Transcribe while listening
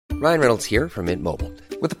Ryan Reynolds here from Mint Mobile.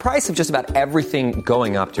 With the price of just about everything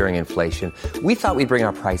going up during inflation, we thought we'd bring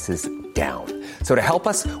our prices down. So to help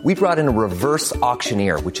us, we brought in a reverse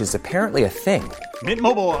auctioneer, which is apparently a thing. Mint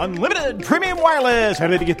Mobile Unlimited Premium Wireless. How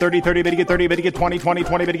to get 30, 30, bit to get 30, bit to get 20, 20,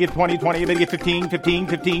 20, bit to get 20, 20, bit to get 15, 15,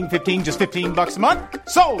 15, 15, just $15 a month?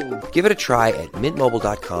 Sold! Give it a try at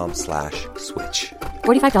mintmobile.com/switch.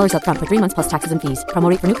 $45 up front for 3 months plus taxes and fees. Promo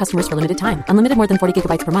rate for new customers for limited time. Unlimited more than 40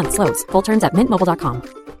 gigabytes per month. Slows full terms at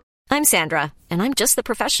mintmobile.com. I'm Sandra, and I'm just the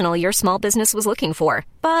professional your small business was looking for.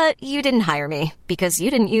 But you didn't hire me because you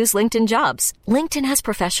didn't use LinkedIn Jobs. LinkedIn has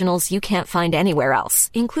professionals you can't find anywhere else,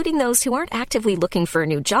 including those who aren't actively looking for a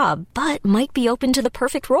new job, but might be open to the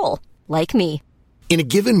perfect role, like me. In a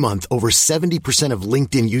given month, over 70% of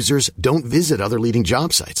LinkedIn users don't visit other leading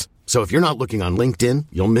job sites. So if you're not looking on LinkedIn,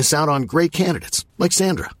 you'll miss out on great candidates like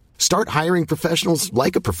Sandra. Start hiring professionals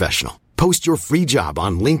like a professional. Post your free job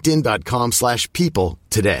on linkedin.com/people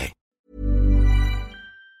today.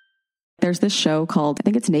 There's this show called, I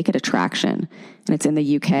think it's Naked Attraction, and it's in the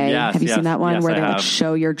UK. Yes, have you seen that one? yes, where I they like have.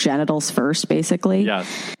 show your genitals first, basically? Yes.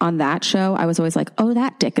 On that show, I was always like, oh,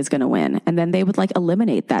 that dick is going to win. And then they would like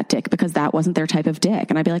eliminate that dick because that wasn't their type of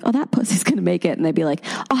dick. And I'd be like, oh, that pussy's going to make it. And they'd be like,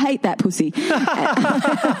 I hate that pussy.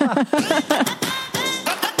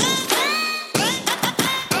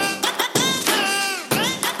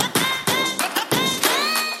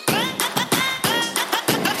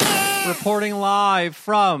 Reporting live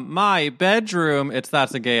from my bedroom. It's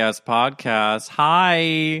That's a Gay Ass Podcast.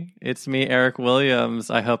 Hi, it's me, Eric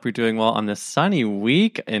Williams. I hope you're doing well on this sunny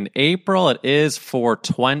week in April. It is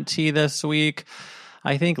 420 this week.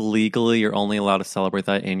 I think legally you're only allowed to celebrate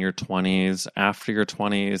that in your 20s. After your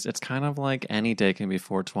 20s, it's kind of like any day can be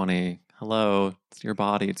 420. Hello, it's your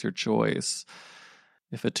body, it's your choice.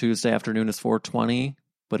 If a Tuesday afternoon is 420,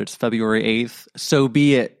 but it's February 8th, so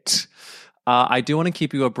be it. I do want to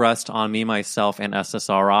keep you abreast on me, myself, and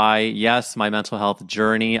SSRI. Yes, my mental health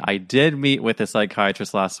journey. I did meet with a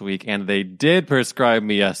psychiatrist last week, and they did prescribe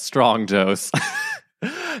me a strong dose.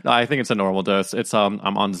 No, I think it's a normal dose. It's I'm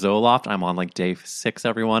on Zoloft. I'm on like day 6,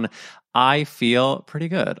 everyone. I feel pretty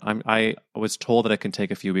good. I was told that it can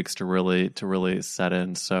take a few weeks to really set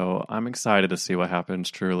in, so I'm excited to see what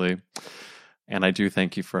happens, truly. And I do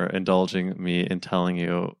thank you for indulging me in telling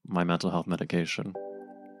you my mental health medication.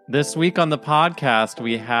 This week on the podcast,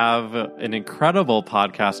 we have an incredible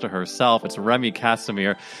podcaster herself. It's Remy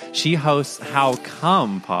Casimir. She hosts How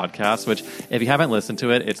Come podcast, which if you haven't listened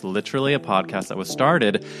to it, it's literally a podcast that was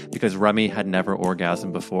started because Remy had never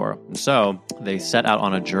orgasmed before. And so they set out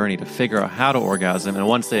on a journey to figure out how to orgasm. And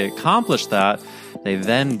once they accomplished that, they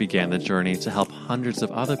then began the journey to help hundreds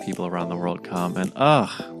of other people around the world come. And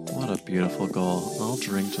what a beautiful goal. I'll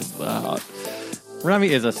drink to that.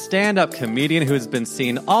 Remy is a stand-up comedian who has been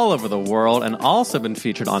seen all over the world and also been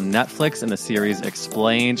featured on Netflix in the series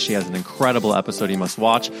Explained. She has an incredible episode you must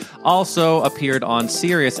watch. Also appeared on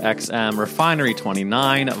SiriusXM, Refinery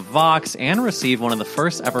 29, Vox, and received one of the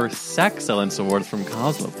first ever Sexcellence Awards from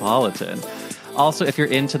Cosmopolitan. Also, if you're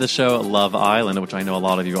into the show Love Island, which I know a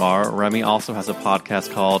lot of you are, Remy also has a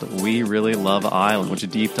podcast called We Really Love Island, which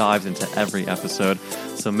deep dives into every episode.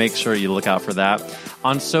 So make sure you look out for that.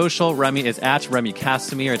 On social, Remy is at Remy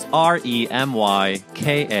Casimir. It's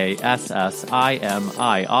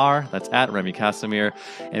RemyKassimir. That's at Remy Casimir.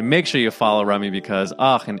 And make sure you follow Remy because,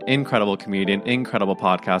 an incredible comedian, incredible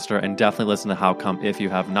podcaster, and definitely listen to How Come if you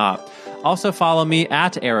have not. Also follow me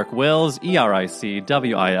at Eric Wills,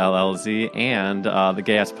 EricWillz, and the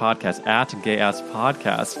Gay Ass Podcast at Gay Ass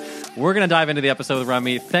Podcast. We're going to dive into the episode with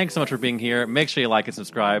Remy. Thanks so much for being here. Make sure you like and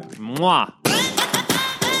subscribe. Mwah!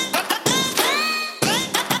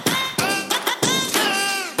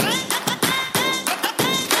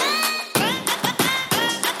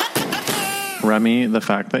 Remy, the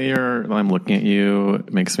fact that I'm looking at you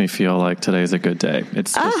makes me feel like today's a good day.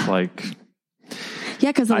 It's just like... Yeah,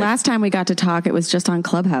 because the last time we got to talk, it was just on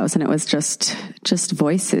Clubhouse, and it was just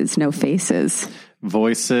voices, no faces.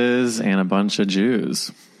 Voices and a bunch of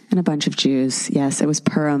Jews. And a bunch of Jews. Yes, it was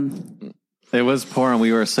Purim. It was Purim.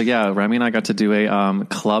 Remy and I got to do a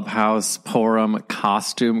Clubhouse Purim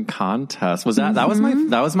costume contest.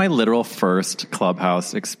 That was my literal first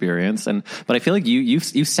Clubhouse experience. But I feel like you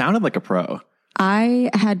sounded like a pro. I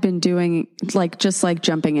had been doing just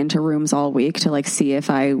jumping into rooms all week to see if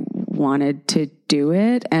I wanted to do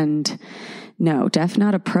it. And no, def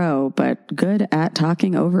not a pro, but good at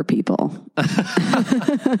talking over people.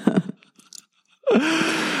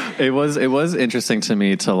 It was interesting to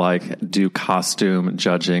me to do costume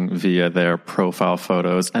judging via their profile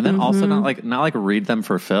photos, and then also not read them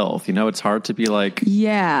for filth. It's hard to be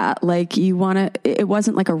yeah, you want to. It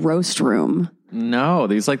wasn't like a roast room. No,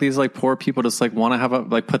 these poor people just like want to have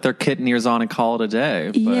put their kitten ears on and call it a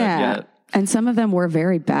day. But yeah. And some of them were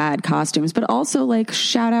very bad costumes, but also like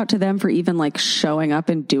shout out to them for even like showing up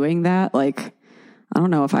and doing that. Like, I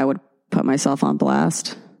don't know if I would put myself on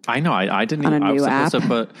blast. I know. I didn't on even, a I was new supposed app. to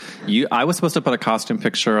put I was supposed to put a costume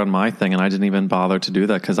picture on my thing, and I didn't even bother to do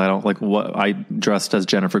that because I don't like what I dressed as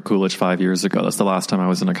Jennifer Coolidge 5 years ago. That's the last time I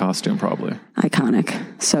was in a costume, probably.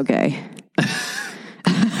 Iconic. So gay.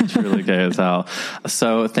 It's really gay as hell.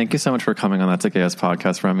 So thank you so much for coming on That's a Gay Ass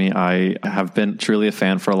Podcast, Remy. I have been truly a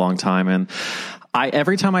fan for a long time, and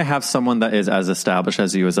every time I have someone that is as established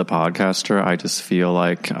as you as a podcaster, I just feel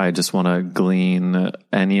like I just want to glean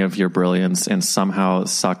any of your brilliance and somehow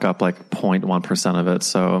suck up like 0.1% of it.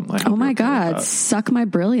 So I hope oh my God, suck my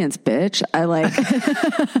brilliance, bitch. I like...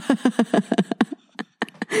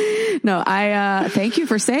 No, thank you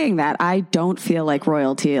for saying that. I don't feel like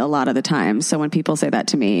royalty a lot of the time. So when people say that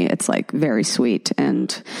to me, it's like very sweet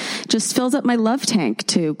and just fills up my love tank,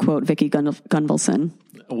 to quote Vicky Gunvalson.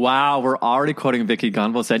 Wow, we're already quoting Vicky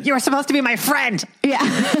Gunvalson. You were supposed to be my friend. Yeah.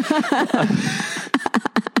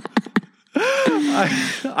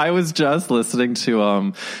 I was just listening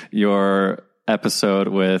to your episode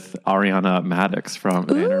with Ariana Madix from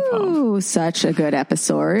Vanderpump. Ooh, such a good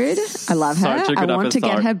episode. I love her. I want to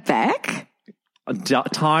get her back.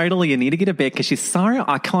 Totally, you need to get her back because she's so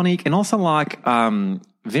iconic and also like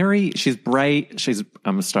she's brave.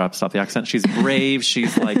 I'm gonna stop the accent. She's brave.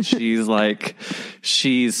 she's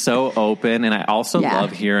so open, and I also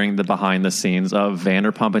love hearing the behind the scenes of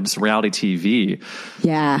Vanderpump and just reality TV.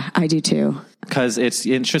 Yeah, I do too. Because it's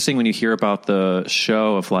interesting when you hear about the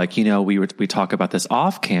show of like, you know, we talk about this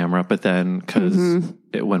off camera, but then because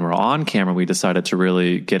when we're on camera, we decided to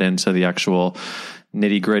really get into the actual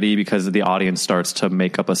nitty gritty because the audience starts to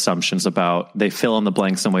make up assumptions about, they fill in the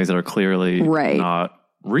blanks in ways that are clearly not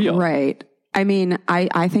real. Right. I mean,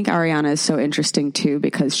 I think Ariana is so interesting too,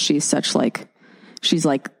 because she's like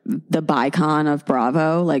the bicon of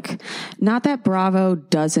Bravo. Like, not that Bravo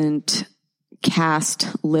doesn't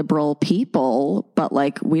cast liberal people, but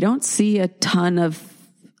like we don't see a ton of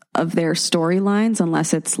their storylines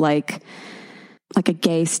unless it's like a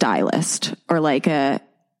gay stylist or like a,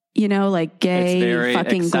 you know, like gay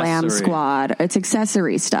fucking glam squad. It's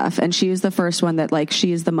accessory stuff. And she was the first one that like,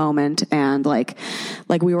 she is the moment. And like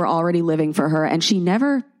we were already living for her, and she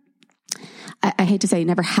never, I hate to say,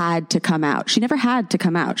 never had to come out. She never had to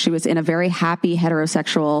come out. She was in a very happy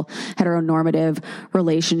heteronormative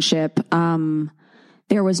relationship.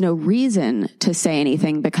 There was no reason to say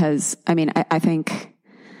anything because, I mean, I think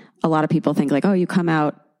a lot of people think like, oh, you come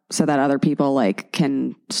out so that other people like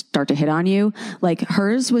can start to hit on you. Like,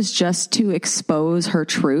 hers was just to expose her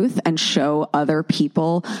truth and show other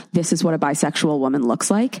people this is what a bisexual woman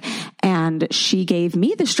looks like. And she gave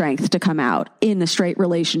me the strength to come out in a straight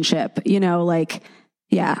relationship, you know, like,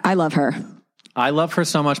 yeah, I love her. I love her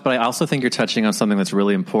so much, but I also think you're touching on something that's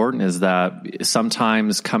really important, is that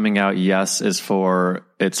sometimes coming out, yes, it's for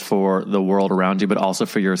the world around you, but also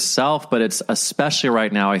for yourself. But it's especially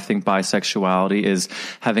right now, I think bisexuality is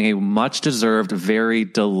having a much deserved, very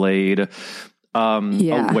delayed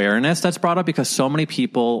awareness that's brought up, because so many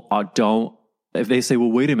people don't. If they say,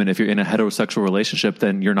 well, wait a minute, if you're in a heterosexual relationship,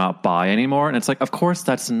 then you're not bi anymore. And it's like, of course,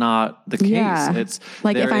 that's not the case. Yeah. It's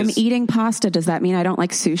like, if I'm eating pasta, does that mean I don't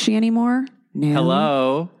like sushi anymore? No.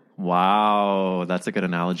 Hello. Wow. That's a good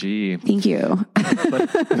analogy. Thank you. but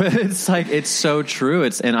it's like, it's so true.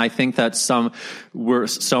 And I think that so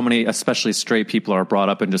many, especially straight people, are brought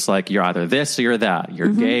up and just like, you're either this or you're that. You're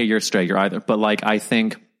gay, you're straight, you're either. But like, I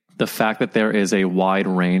think the fact that there is a wide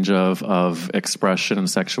range of expression and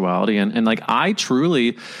sexuality, and like, I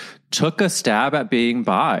truly took a stab at being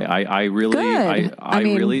bi. I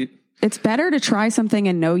mean, it's better to try something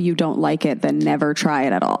and know you don't like it than never try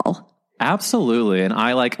it at all. Absolutely. And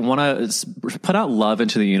I like want to put out love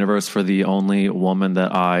into the universe for the only woman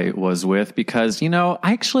that I was with, because, you know,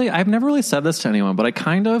 I've never really said this to anyone, but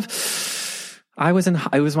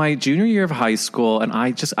it was my junior year of high school, and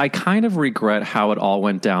I kind of regret how it all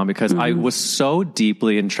went down, because I was so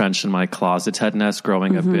deeply entrenched in my closetedness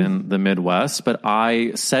growing up in the Midwest. But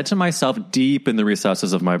I said to myself, deep in the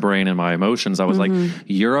recesses of my brain and my emotions, I was like,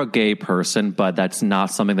 you're a gay person, but that's not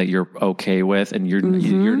something that you're okay with. And you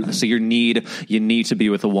need to be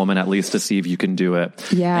with a woman at least to see if you can do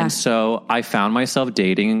it. Yeah. And so I found myself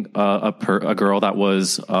dating a girl that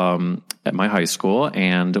was at my high school,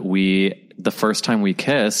 and the first time we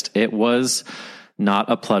kissed, it was not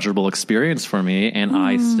a pleasurable experience for me, and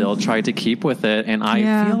I still tried to keep with it. And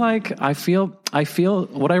I feel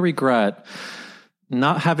what I regret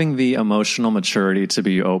not having the emotional maturity to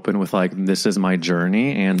be open with like, this is my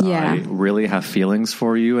journey and I really have feelings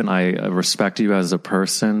for you and I respect you as a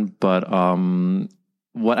person. But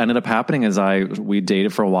what ended up happening is we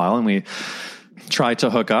dated for a while and we tried to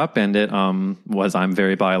hook up, and it was, I'm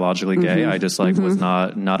very biologically gay. I just like was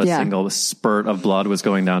not a single spurt of blood was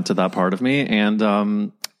going down to that part of me.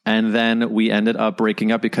 And then we ended up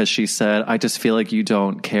breaking up because she said, I just feel like you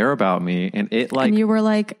don't care about me. And it like, and you were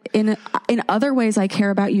like, in other ways, I care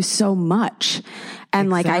about you so much. And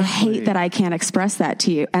like, I hate that I can't express that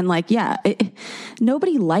to you. And like,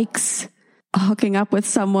 nobody likes hooking up with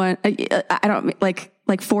someone. I don't like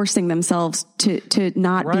forcing themselves to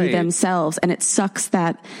not be themselves. And it sucks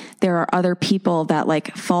that there are other people that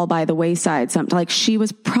like fall by the wayside. Like she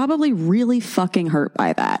was probably really fucking hurt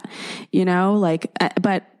by that, you know, like,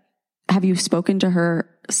 but have you spoken to her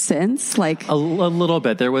since? Like a little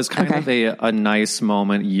bit. There was kind of a nice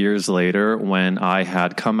moment years later when I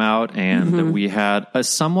had come out and we had a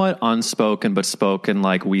somewhat unspoken but spoken,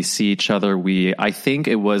 like we see each other. I think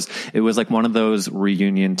it was like one of those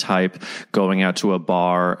reunion type going out to a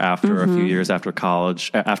bar after a few years after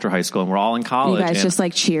college, after high school, and we're all in college. You guys just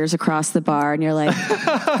like cheers across the bar and you're like,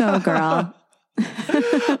 go girl.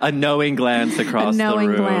 A knowing glance across the room. A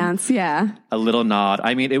knowing glance, yeah. A little nod.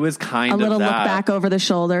 I mean, it was kind of that. A little look back over the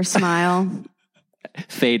shoulder, smile.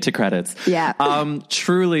 Fade to credits. Yeah.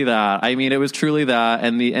 Truly that. I mean, it was truly that.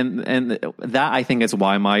 And that I think is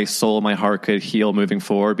why my soul, my heart could heal moving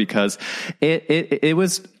forward, because it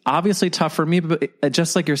was obviously tough for me, but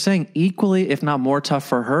just like you're saying, equally, if not more tough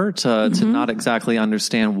for her to not exactly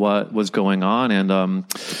understand what was going on. And,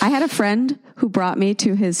 I had a friend who brought me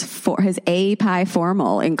to his A Pi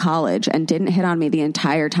formal in college and didn't hit on me the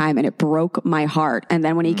entire time. And it broke my heart. And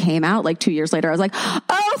then when he came out like 2 years later, I was like,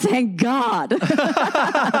 oh, thank God.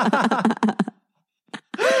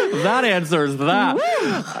 That answers that.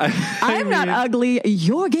 I'm not ugly.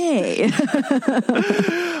 You're gay.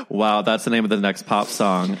 Wow, that's the name of the next pop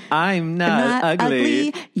song. I'm not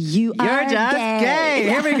ugly. You're just gay.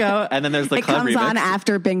 Here we go. And then there's the club remix. It comes on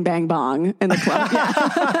after Bing Bang Bong in the club.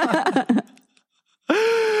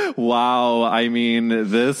 Yeah. Wow. I mean,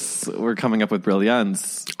 we're coming up with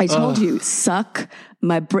brilliance. I told you, suck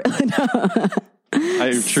my truly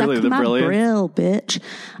the brilliance. Brill, bitch.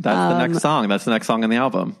 That's the next song. That's the next song in the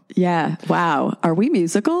album. Yeah. Wow. Are we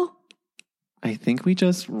musical? I think we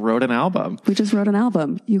just wrote an album. We just wrote an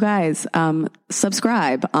album. You guys,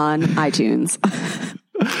 subscribe on iTunes.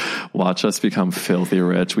 Watch us become filthy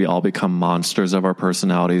rich. We all become monsters of our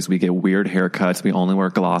personalities. We get weird haircuts. We only wear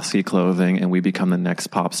glossy clothing, and we become the next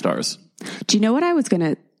pop stars. Do you know what I was going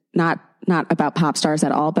to, not about pop stars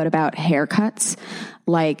at all, but about haircuts?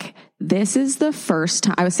 Like, this is the first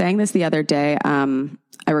time, I was saying this the other day.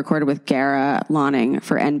 I recorded with Gara Lawning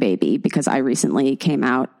for N Baby because I recently came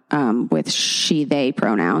out with she, they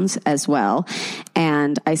pronouns as well.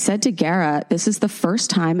 And I said to Gara, this is the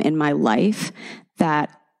first time in my life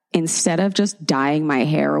that instead of just dyeing my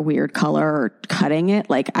hair a weird color or cutting it,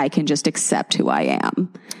 like I can just accept who I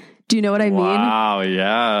am. Do you know what I mean? Wow,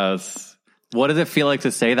 yes. What does it feel like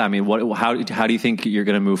to say that? I mean, how do you think you're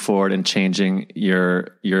going to move forward in changing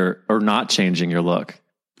your or not changing your look?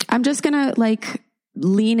 I'm just going to like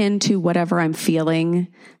lean into whatever I'm feeling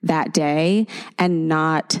that day and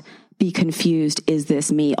not be confused. Is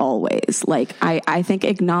this me always? Like, I think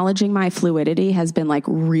acknowledging my fluidity has been like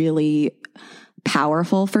really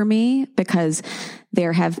powerful for me, because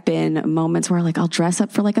there have been moments where like I'll dress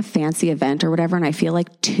up for like a fancy event or whatever and I feel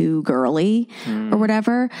like too girly or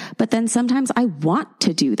whatever, but then sometimes I want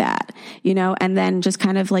to do that, you know, and then just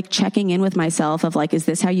kind of like checking in with myself of like, is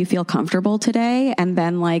this how you feel comfortable today? And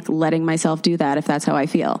then like letting myself do that if that's how I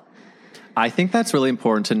feel. I think that's really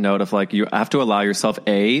important to note, of like, you have to allow yourself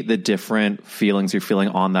the different feelings you're feeling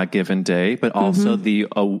on that given day, but also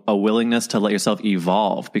a willingness to let yourself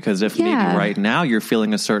evolve, because if maybe right now you're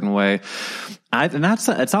feeling a certain way,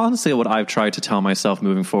 it's honestly what I've tried to tell myself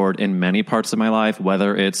moving forward in many parts of my life,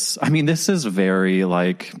 whether it's, I mean, this is very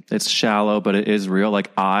like, it's shallow, but it is real. Like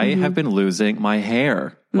I have been losing my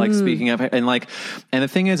hair, like speaking of hair, and the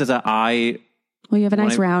thing is that well, you have a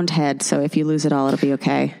nice round head. So if you lose it all, it'll be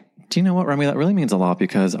okay. Do you know what, Remy? That really means a lot,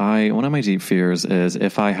 because one of my deep fears is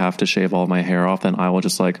if I have to shave all my hair off, then I will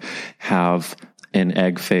just like have an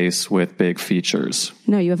egg face with big features.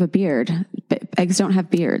 No, you have a beard. Eggs don't have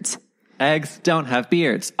beards. Eggs don't have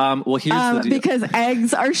beards. Well, here's the deal. Because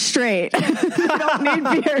eggs are straight. They don't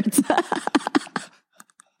need beards.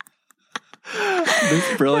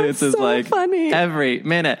 This brilliance is so like funny. Every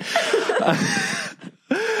minute.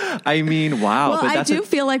 I mean, wow. Well, but I do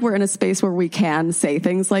feel like we're in a space where we can say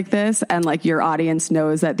things like this, and like your audience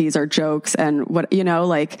knows that these are jokes and what, you know,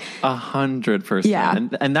 like 100%. Yeah.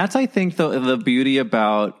 And that's, I think, the beauty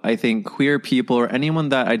about, I think, queer people or anyone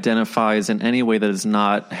that identifies in any way that is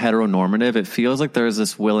not heteronormative. It feels like there's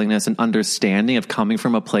this willingness and understanding of coming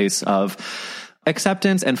from a place of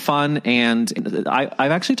acceptance and fun. And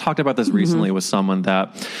I've actually talked about this recently with someone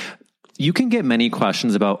that you can get many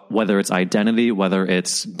questions about whether it's identity, whether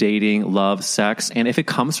it's dating, love, sex. And if it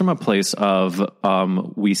comes from a place of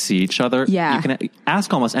we see each other, you can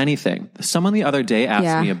ask almost anything. Someone the other day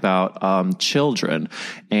asked me about children.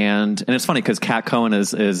 And it's funny because Kat Cohen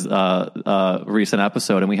is a recent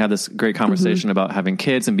episode, and we had this great conversation about having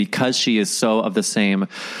kids. And because she is so of the same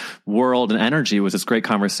world and energy, it was this great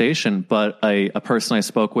conversation. But a person I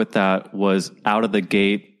spoke with that was out of the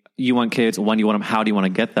gate, you want kids, when you want them, how do you want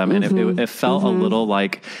to get them? And it felt a little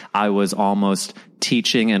like I was almost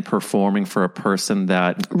teaching and performing for a person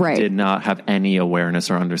that did not have any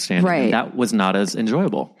awareness or understanding. And that was not as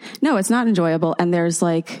enjoyable. No, it's not enjoyable. And there's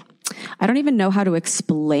like, I don't even know how to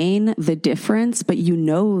explain the difference, but you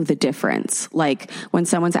know the difference. Like when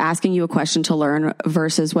someone's asking you a question to learn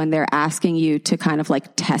versus when they're asking you to kind of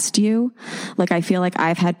like test you. Like I feel like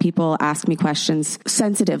I've had people ask me questions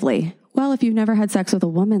sensitively. Well, if you've never had sex with a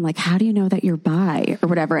woman, like, how do you know that you're bi or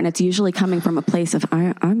whatever? And it's usually coming from a place of,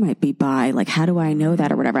 I might be bi. Like, how do I know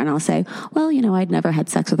that or whatever? And I'll say, well, you know, I'd never had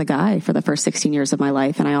sex with a guy for the first 16 years of my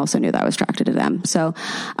life. And I also knew that I was attracted to them. So,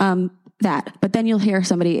 that, but then you'll hear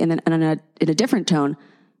somebody in a different tone.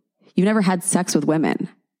 You've never had sex with women.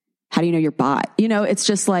 How do you know you're bi? You know, it's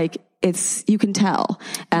just like, you can tell.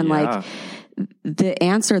 And like the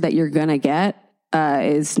answer that you're going to get,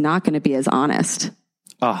 is not going to be as honest.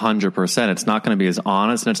 100%. It's not going to be as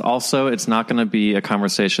honest. And it's not going to be a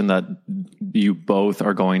conversation that you both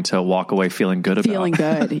are going to walk away feeling good about. Feeling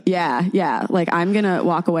good. Yeah. Yeah. Like I'm going to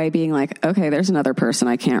walk away being like, okay, there's another person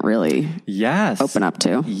I can't really open up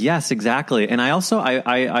to. Yes, exactly. And I also,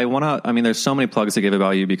 I want to, I mean, there's so many plugs to give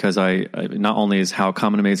about you because I not only is How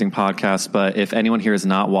Come an amazing podcast, but if anyone here has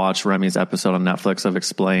not watched Remy's episode on Netflix of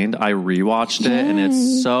Explained, I rewatched it and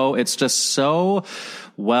it's just so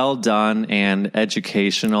well done and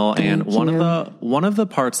educational. And one of the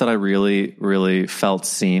parts that I really, really felt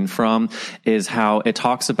seen from is how it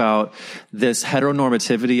talks about this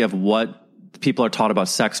heteronormativity of what people are taught about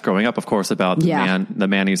sex growing up. Of course, about the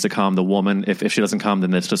man needs to come, the woman, if she doesn't come,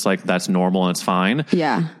 then it's just like, that's normal and it's fine.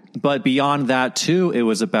 Yeah. But beyond that too, it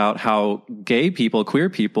was about how gay people, queer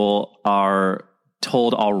people are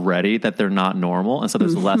told already that they're not normal. And so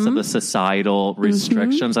there's less of the societal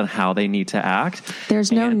restrictions on how they need to act.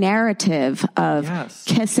 There's no narrative of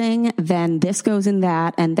kissing, then this goes in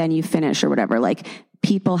that, and then you finish or whatever. Like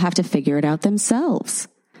people have to figure it out themselves.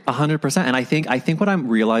 100%. And I think what I'm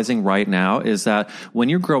realizing right now is that when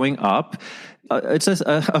you're growing up, it's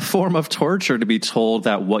a form of torture to be told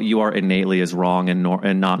that what you are innately is wrong and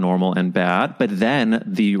not normal and bad. But then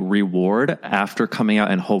the reward after coming out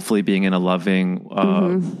and hopefully being in a loving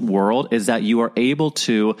world is that you are able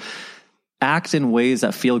to act in ways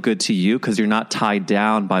that feel good to you because you're not tied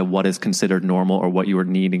down by what is considered normal or what you are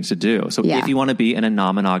needing to do. So if you want to be in a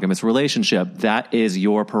non-monogamous relationship, that is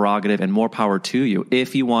your prerogative and more power to you.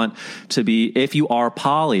 If you want to be, if you are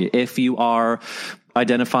poly, if you are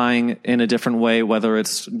identifying in a different way, whether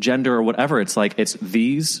it's gender or whatever, it's like, it's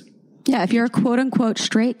these. Yeah. If you're a quote unquote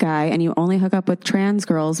straight guy and you only hook up with trans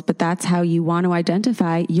girls, but that's how you want to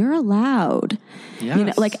identify, you're allowed. Yes. You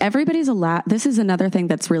know, like everybody's allowed. This is another thing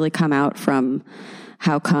that's really come out from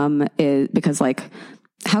How Come is because like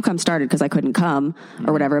How Come started because I couldn't come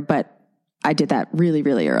or whatever, but I did that really,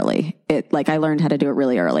 really early. I learned how to do it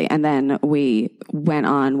really early. And then we went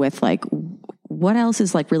on with like, what else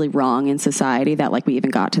is like really wrong in society that like we even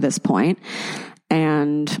got to this point.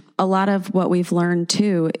 And a lot of what we've learned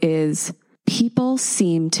too is people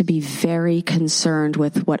seem to be very concerned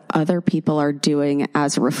with what other people are doing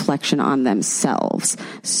as a reflection on themselves.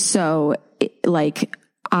 So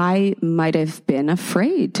I might have been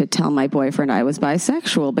afraid to tell my boyfriend I was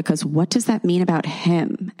bisexual because what does that mean about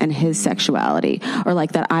him and his sexuality? Or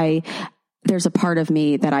like that there's a part of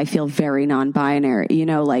me that I feel very non-binary, you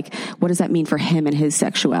know, like what does that mean for him and his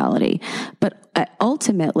sexuality? But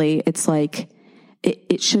ultimately it's like,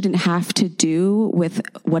 it shouldn't have to do with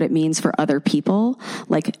what it means for other people.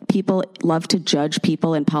 Like people love to judge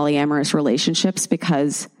people in polyamorous relationships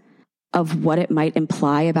because of what it might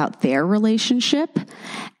imply about their relationship,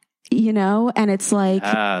 you know? And it's like,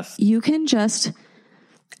 you can just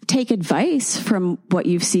take advice from what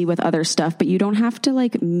you see with other stuff, but you don't have to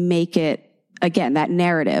like make it, again, that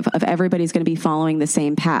narrative of everybody's going to be following the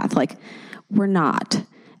same path. Like we're not.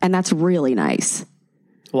 And that's really nice.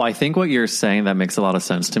 Well, I think what you're saying that makes a lot of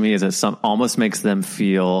sense to me is it almost makes them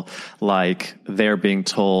feel like they're being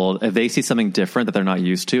told, if they see something different that they're not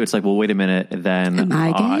used to, it's like, well, wait a minute, then am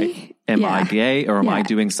I gay? Am I gay, or am I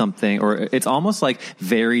doing something? Or it's almost like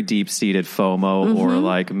very deep-seated FOMO or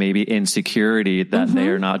like maybe insecurity that they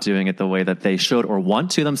are not doing it the way that they should or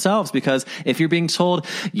want to themselves. Because if you're being told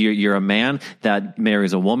you're a man that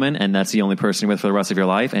marries a woman and that's the only person you're with for the rest of your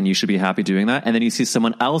life and you should be happy doing that, and then you see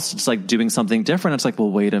someone else just like doing something different, it's like,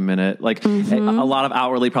 well, wait a minute. Like a lot of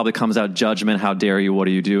outwardly probably comes out judgment. How dare you? What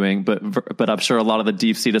are you doing? But I'm sure a lot of the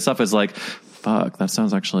deep-seated stuff is like, fuck, that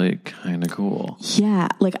sounds actually kind of cool. Yeah.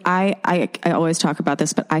 Like I always talk about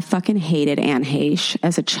this, but I fucking hated Anne Heche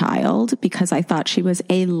as a child because I thought she was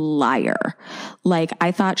a liar. Like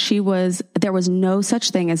I thought there was no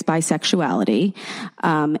such thing as bisexuality.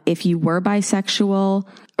 If you were bisexual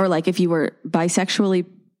or like if you were bisexually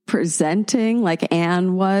presenting like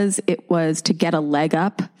Anne was, it was to get a leg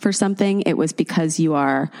up for something. It was because you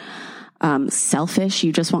are selfish.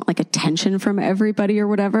 You just want like attention from everybody or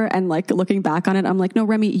whatever. And like looking back on it, I'm like, no,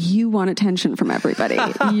 Remy, you want attention from everybody.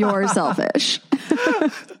 You're selfish.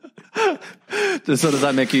 So does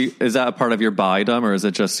that make you, is that a part of your bi-dom or is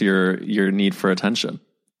it just your need for attention?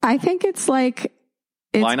 I think it's like,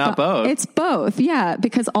 why not both? It's both. Yeah.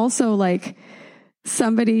 Because also like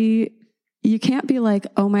you can't be like,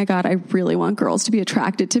 oh my God, I really want girls to be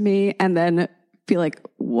attracted to me. And then be like,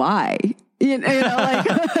 why? You know, like,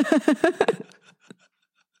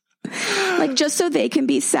 like just so they can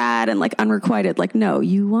be sad and like unrequited. Like, no,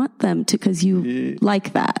 you want them to, cause you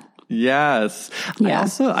like that. Yes. Yeah.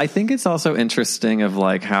 I think it's also interesting of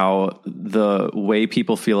like how the way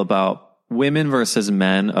people feel about women versus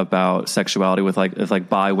men about sexuality with like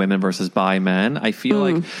bi women versus bi men. I feel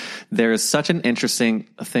like there's such an interesting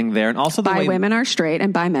thing there. And also the bi way women are straight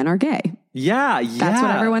and bi men are gay. Yeah. That's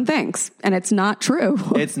what everyone thinks. And it's not true.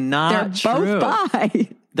 It's not true. They're both bi.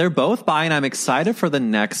 They're both bi, and I'm excited for the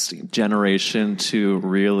next generation to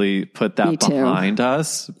really put that behind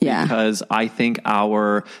us. Because I think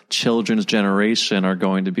our children's generation are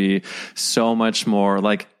going to be so much more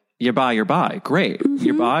like, you're bi, great.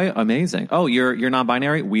 You're bi, amazing. Oh, you're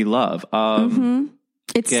non-binary, we love.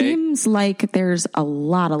 It seems like there's a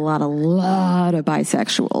lot of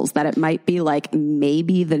bisexuals that it might be like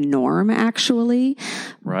maybe the norm actually.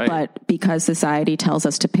 Right. But because society tells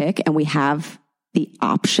us to pick and we have the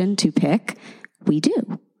option to pick, we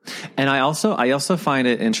do. And I also find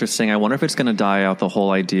it interesting. I wonder if it's going to die out, the whole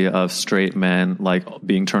idea of straight men like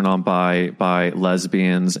being turned on by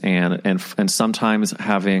lesbians and sometimes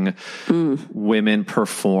having women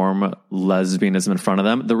perform lesbianism in front of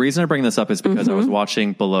them. The reason I bring this up is because I was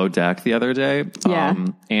watching Below Deck the other day.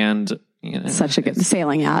 And you know, such a good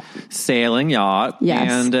sailing yacht.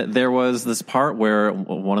 Yes. And there was this part where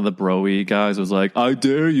one of the bro-y guys was like, I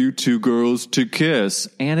dare you two girls to kiss.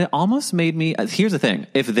 And it almost made me, here's the thing.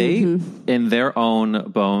 If they in their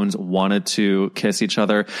own bones wanted to kiss each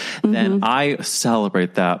other, then I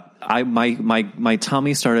celebrate that. My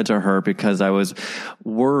tummy started to hurt because I was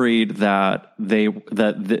worried that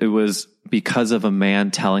it was because of a man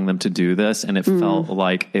telling them to do this, and it felt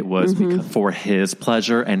like it was for his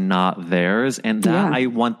pleasure and not theirs. And that I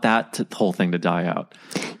want that whole thing to die out.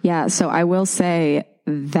 Yeah. So I will say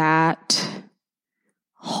that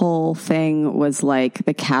whole thing was like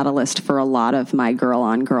the catalyst for a lot of my girl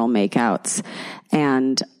on girl makeouts.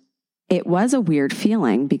 And it was a weird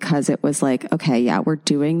feeling because it was like, okay, yeah, we're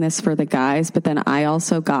doing this for the guys, but then I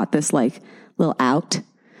also got this like little out,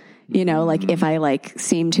 you know, like if I like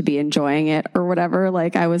seem to be enjoying it or whatever,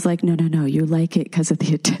 like I was like, no, you like it because of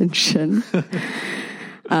the attention.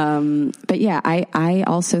 But yeah, I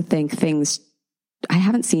also think I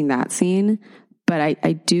haven't seen that scene, but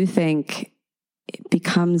I do think it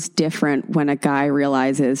becomes different when a guy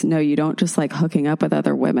realizes, no, you don't just like hooking up with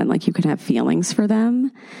other women, like you can have feelings for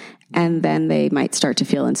them. And then they might start to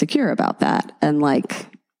feel insecure about that. And like,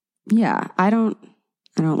 yeah, I don't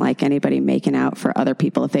like anybody making out for other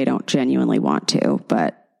people if they don't genuinely want to,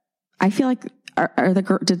 but I feel like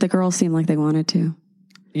did the girls seem like they wanted to?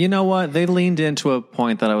 You know what? They leaned into a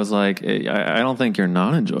point that I was like, I don't think you're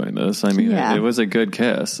not enjoying this. I mean, it was a good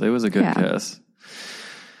kiss. It was a good kiss.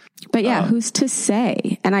 But yeah, who's to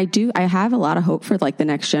say? And I have a lot of hope for like the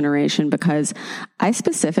next generation because I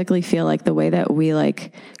specifically feel like the way that we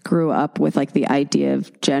like grew up with like the idea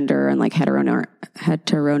of gender and like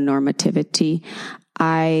heteronormativity,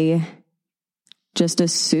 I just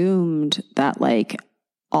assumed that like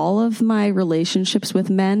all of my relationships with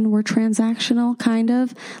men were transactional, kind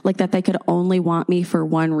of like that they could only want me for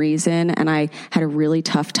one reason. And I had a really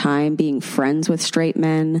tough time being friends with straight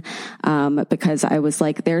men, because I was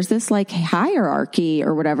like, there's this like hierarchy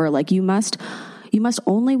or whatever. Like you must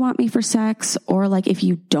only want me for sex, or like if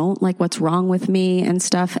you don't, like what's wrong with me and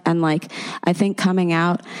stuff. And like, I think coming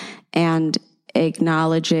out and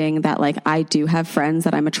acknowledging that like I do have friends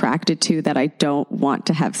that I'm attracted to that I don't want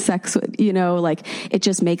to have sex with, you know, like it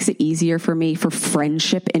just makes it easier for me for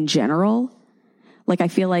friendship in general. Like I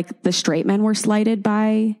feel like the straight men were slighted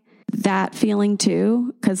by that feeling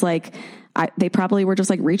too, because like they probably were just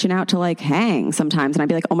like reaching out to like hang sometimes, and I'd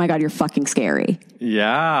be like, oh my God, you're fucking scary.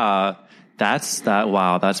 Yeah.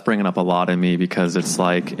 Wow. That's bringing up a lot in me, because it's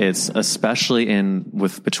like, it's especially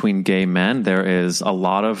between gay men, there is a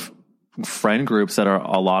lot of friend groups that are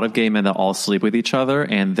a lot of gay men that all sleep with each other,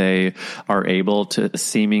 and they are able to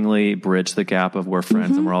seemingly bridge the gap of we're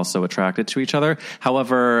friends and we're also attracted to each other.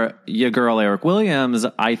 However, your girl, Eric Williams,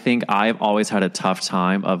 I think I've always had a tough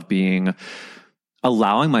time of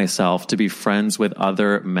allowing myself to be friends with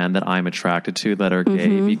other men that I'm attracted to that are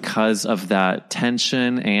gay because of that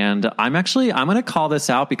tension. And I'm going to call this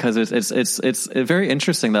out because it's very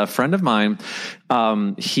interesting that a friend of mine,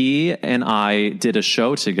 he and I did a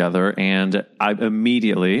show together, and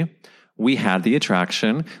we had the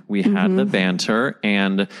attraction, we had the banter,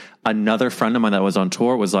 and another friend of mine that was on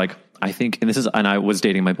tour was like, and I was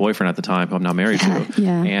dating my boyfriend at the time, who I'm now married to.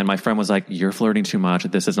 Yeah. And my friend was like, you're flirting too much.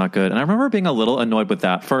 This is not good. And I remember being a little annoyed with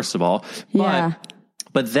that, first of all.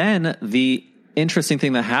 But then the interesting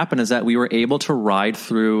thing that happened is that we were able to ride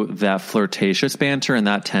through that flirtatious banter and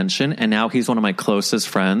that tension. And now he's one of my closest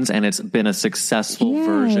friends, and it's been a successful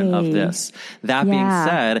version of this. That being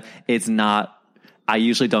said, it's not, I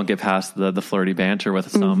usually don't get past the flirty banter with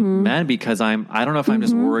some men, because I don't know if I'm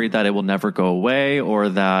just worried that it will never go away, or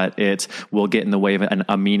that it will get in the way of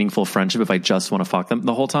a meaningful friendship if I just want to fuck them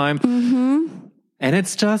the whole time. And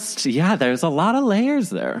it's just, there's a lot of layers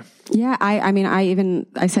there. Yeah.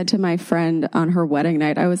 I said to my friend on her wedding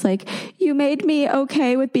night, I was like, you made me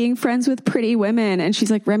okay with being friends with pretty women. And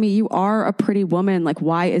she's like, Remy, you are a pretty woman. Like,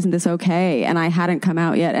 why isn't this okay? And I hadn't come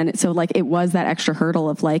out yet. And so like, it was that extra hurdle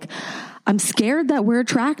of like, I'm scared that we're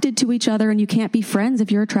attracted to each other, and you can't be friends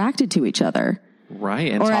if you're attracted to each other.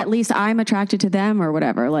 Right. Or at least I'm attracted to them or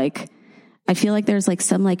whatever. Like, I feel like there's like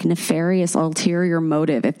some like nefarious ulterior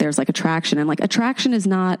motive if there's like attraction, and like attraction is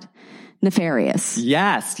not nefarious.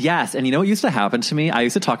 Yes. And you know what used to happen to me? I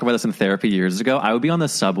used to talk about this in therapy years ago. I would be on the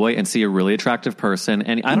subway and see a really attractive person.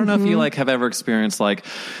 And I don't know if you like have ever experienced like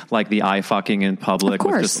the eye fucking in public. Of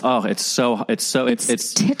course.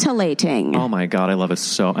 It's titillating. Oh my God. I love it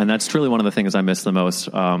so. And that's truly one of the things I miss the most,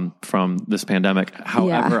 from this pandemic.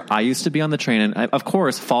 However, I used to be on the train and of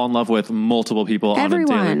course fall in love with multiple people on a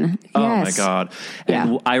daily. Oh my God.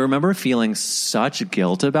 And I remember feeling such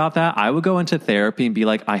guilt about that. I would go into therapy and be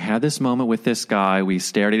like, I had this moment with this guy. We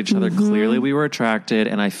stared at each other. Clearly we were attracted,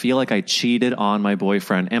 and I feel like I cheated on my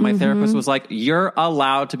boyfriend. And my therapist was like, you're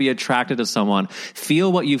allowed to be attracted to someone.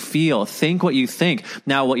 Feel what you feel. Think what you think.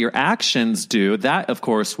 Now, what your actions do, that of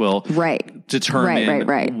course will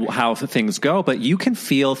determine how things go. But you can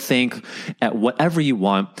feel, think at whatever you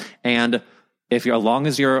want. And as long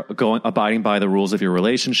as you're abiding by the rules of your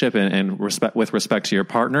relationship and with respect to your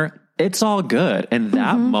partner, it's all good. And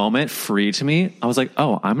that moment freed me. I was like,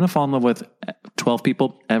 oh, I'm going to fall in love with 12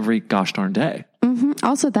 people every gosh darn day.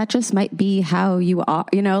 Also, that just might be how you are.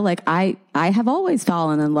 You know, like I have always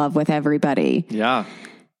fallen in love with everybody. Yeah.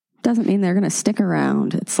 Doesn't mean they're going to stick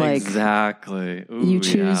around. It's like exactly. Ooh,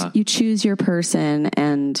 you choose your person,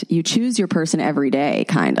 and you choose your person every day,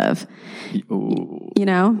 kind of. Ooh, you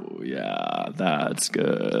know? Yeah, that's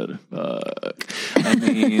good.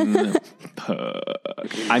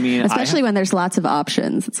 Especially when there's lots of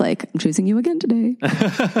options. It's like, I'm choosing you again today.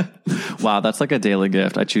 Wow, that's like a daily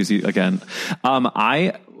gift. I choose you again.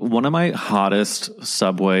 One of my hottest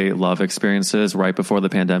subway love experiences right before the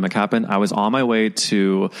pandemic happened, I was on my way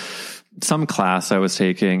to some class I was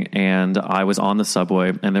taking, and I was on the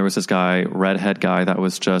subway, and there was this guy, redhead guy, that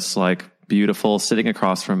was just like beautiful, sitting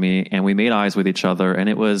across from me, and we made eyes with each other, and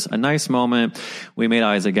it was a nice moment. We made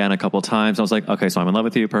eyes again a couple times. I was like, okay, so I'm in love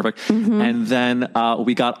with you. Perfect. And then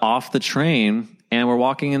we got off the train, and we're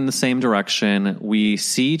walking in the same direction. We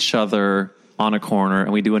see each other on a corner,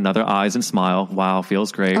 and we do another eyes and smile. Wow,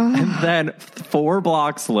 feels great. And then 4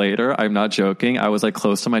 blocks later, I'm not joking, I was like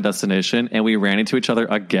close to my destination, and we ran into each other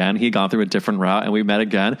again. He'd gone through a different route, and we met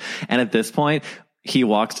again. And at this point, he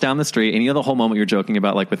walks down the street, and you know the whole moment you're joking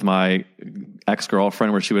about, like with my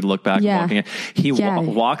ex-girlfriend where she would look back walking in. He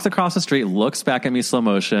walks across the street, looks back at me slow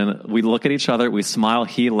motion. We look at each other, we smile,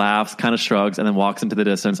 he laughs, kind of shrugs, and then walks into the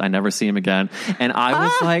distance. I never see him again. And I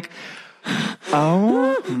was like,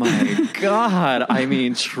 oh my God. I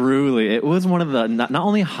mean, truly, it was one of the not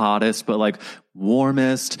only hottest, but like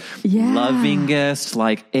warmest, lovingest.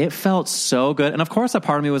 Like, it felt so good. And of course, a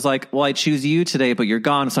part of me was like, well, I choose you today, but you're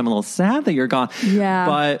gone. So I'm a little sad that you're gone. Yeah.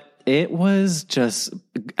 But it was just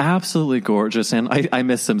absolutely gorgeous. And I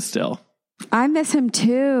miss him still. I miss him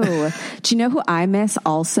too. Do you know who I miss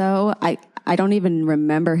also? I don't even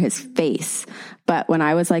remember his face, but when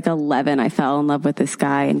I was like 11, I fell in love with this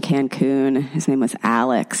guy in Cancun. His name was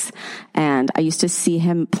Alex. And I used to see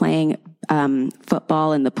him playing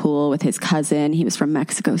football in the pool with his cousin. He was from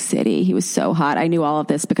Mexico City. He was so hot. I knew all of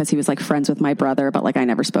this because he was like friends with my brother, but like I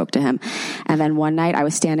never spoke to him. And then one night I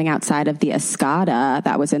was standing outside of the Escada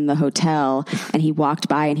that was in the hotel, and he walked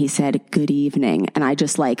by and he said, "Good evening." And I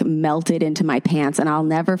just like melted into my pants, and I'll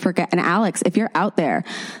never forget. And Alex, if you're out there,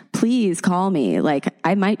 please call me. Like,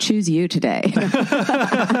 I might choose you today.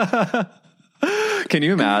 Can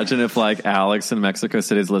you imagine if like Alex in Mexico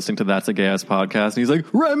City is listening to That's a Gay Ass podcast and he's like,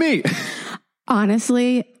 Remy?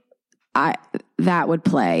 Honestly, that would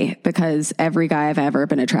play, because every guy I've ever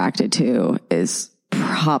been attracted to is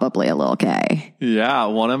probably a little gay. Yeah.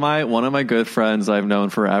 One of my good friends I've known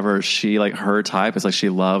forever, she like, her type is like, she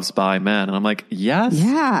loves bi men. And I'm like, yes.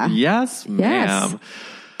 Yeah. Yes, ma'am. Yes.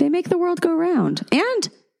 They make the world go round.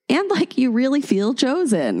 And like, you really feel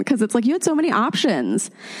chosen, because it's like you had so many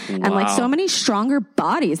options and like so many stronger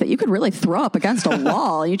bodies that you could really throw up against a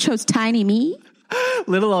wall. You chose tiny me.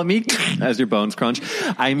 Little old me as your bones crunch.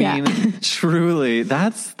 I mean, truly,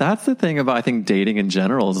 that's the thing about, I think, dating in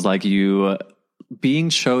general is like, you being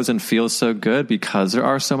chosen feels so good because there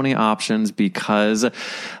are so many options, because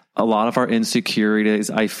a lot of our insecurities,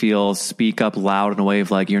 I feel, speak up loud in a way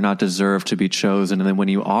of like, you're not deserved to be chosen. And then when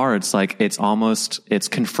you are, it's like, it's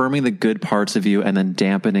confirming the good parts of you and then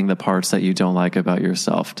dampening the parts that you don't like about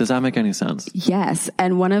yourself. Does that make any sense? Yes.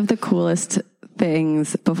 And one of the coolest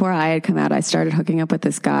things, before I had come out, I started hooking up with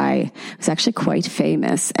this guy who's actually quite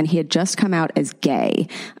famous, and he had just come out as gay,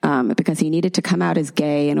 because he needed to come out as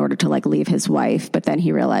gay in order to like leave his wife. But then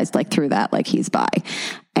he realized like through that, like he's bi.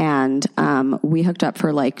 And, we hooked up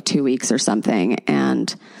for like 2 weeks or something,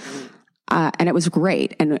 and it was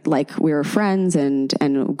great. And like, we were friends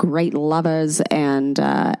and great lovers. And,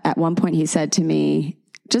 at one point he said to me,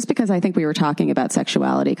 just because I think we were talking about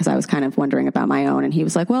sexuality, because I was kind of wondering about my own. And he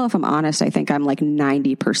was like, well, if I'm honest, I think I'm like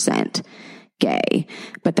 90% gay,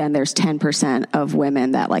 but then there's 10% of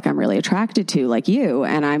women that like I'm really attracted to, like you.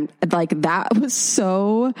 And I'm like, that was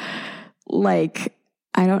so like,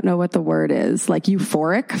 I don't know what the word is, like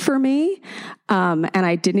euphoric for me. And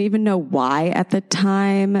I didn't even know why at the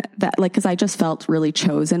time, that like, cause I just felt really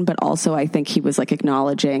chosen, but also I think he was like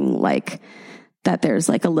acknowledging like that there's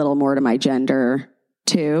like a little more to my gender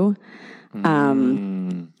too.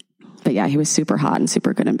 But yeah, he was super hot and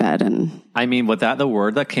super good in bed. And I mean, the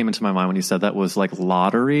word that came into my mind when you said that was like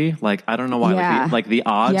lottery. Like, I don't know why, like the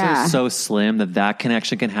odds are so slim that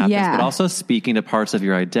connection can happen, but also speaking to parts of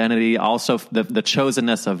your identity, also the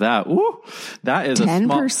chosenness of that. Ooh, that is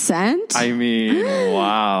 10%. I mean,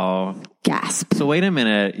 wow. Gasp. So wait a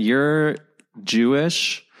minute. You're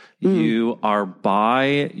Jewish. You are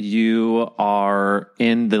bi, you are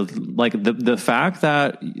in the fact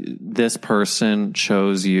that this person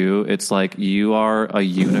chose you, it's like you are a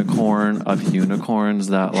unicorn of unicorns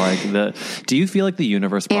that like do you feel like the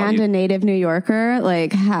universe and a native New Yorker?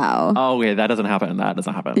 Like how? Oh, wait, that doesn't happen. That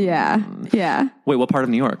doesn't happen. Yeah. Yeah. Wait, what part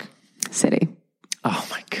of New York? City. Oh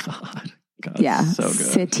my God. Yeah. So good.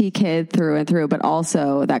 City kid through and through, but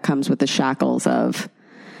also that comes with the shackles of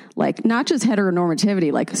like, not just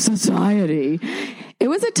heteronormativity, like society. It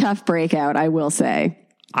was a tough breakout, I will say.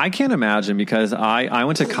 I can't imagine, because I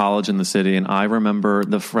went to college in the city, and I remember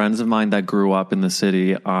the friends of mine that grew up in the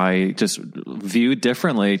city, I just viewed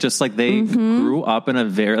differently. Just like they grew up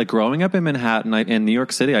in growing up in Manhattan, in New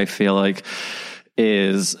York City, I feel like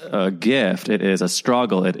is a gift. It is a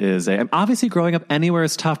struggle. Obviously growing up anywhere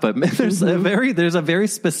is tough, but there's a very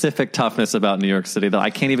specific toughness about New York City that I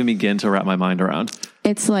can't even begin to wrap my mind around.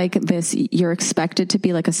 It's like this, you're expected to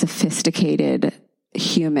be like a sophisticated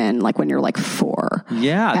human, like when you're like 4.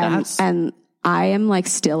 Yeah. And I am like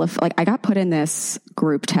still, I got put in this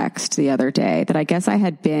group text the other day that I guess I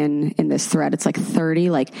had been in this thread. It's like 30,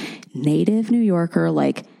 like native New Yorker,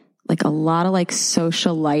 like a lot of like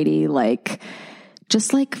socialite, like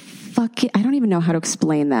just like fuck it. I don't even know how to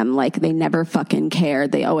explain them. Like they never fucking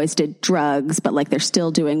cared. They always did drugs, but like they're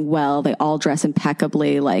still doing well. They all dress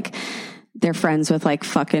impeccably. Like they're friends with like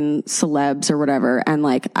fucking celebs or whatever. And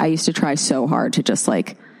like, I used to try so hard to just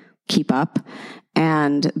like keep up.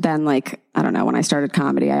 And then like, I don't know, when I started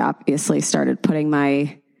comedy, I obviously started putting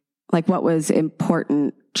my, like what was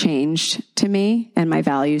important changed to me and my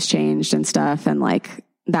values changed and stuff. And like,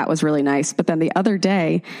 that was really nice. But then the other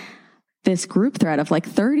day, this group thread of like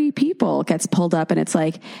 30 people gets pulled up and it's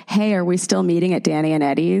like, hey, are we still meeting at Danny and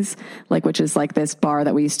Eddie's? Like, which is like this bar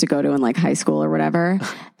that we used to go to in like high school or whatever.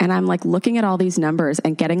 And I'm like looking at all these numbers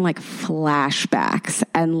and getting like flashbacks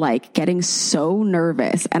and like getting so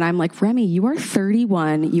nervous. And I'm like, Remy, you are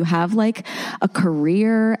 31. You have like a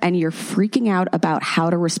career and you're freaking out about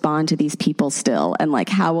how to respond to these people still. And like,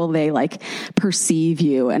 how will they like perceive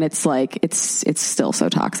you? And it's like, it's still so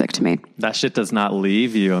toxic to me. That shit does not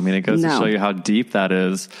leave you. I mean, it goes to show you how deep that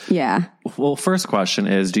is. Yeah. Well, first question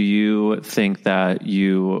is, do you think that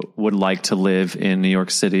you would like to live in New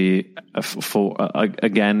York City for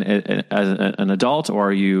again as an adult,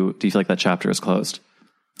 or do you feel like that chapter is closed?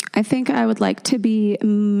 I think I would like to be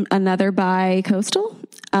another bi-coastal.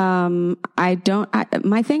 My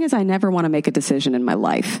thing is I never want to make a decision in my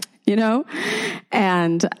life, you know,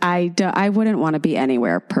 and I wouldn't want to be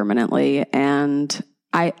anywhere permanently. And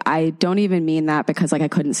I don't even mean that because like I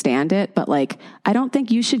couldn't stand it, but like, I don't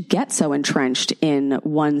think you should get so entrenched in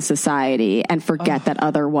one society and forget that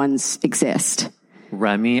other ones exist.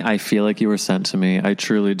 Remy, I feel like you were sent to me. I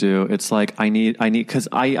truly do. It's like, I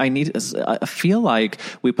feel like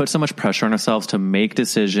we put so much pressure on ourselves to make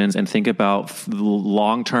decisions and think about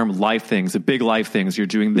long-term life things, the big life things. You're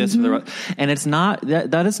doing this, and it's not,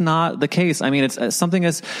 that is not the case. I mean, it's something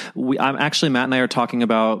I'm actually, Matt and I are talking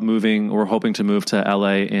about moving, we're hoping to move to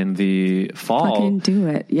LA in the fall. Fucking do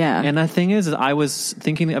it. Yeah. And the thing is I was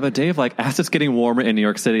thinking of a day of like, as it's getting warmer in New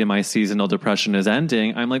York City and my seasonal depression is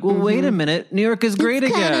ending, I'm like, well, wait a minute. New York is great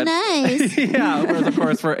again. Nice. Yeah. Whereas of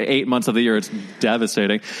course for 8 months of the year, it's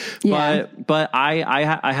devastating. Yeah. But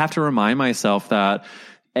I have to remind myself that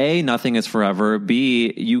A, nothing is forever.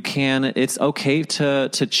 B, it's okay to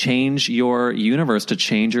change your universe, to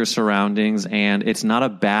change your surroundings. And it's not a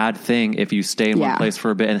bad thing if you stay in one place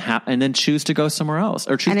for a bit and then choose to go somewhere else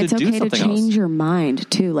or choose to do something else. And it's okay to change your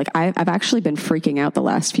mind too. Like I've actually been freaking out the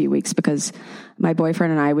last few weeks because my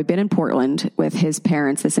boyfriend and I, we've been in Portland with his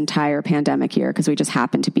parents this entire pandemic year because we just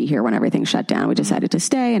happened to be here when everything shut down. We decided to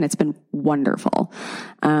stay and it's been wonderful.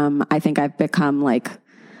 I think I've become like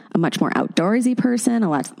a much more outdoorsy person, a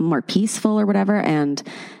lot more peaceful or whatever. And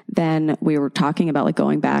then we were talking about like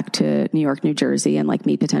going back to New York, New Jersey and like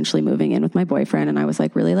me potentially moving in with my boyfriend. And I was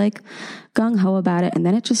like really like gung ho about it. And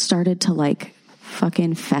then it just started to like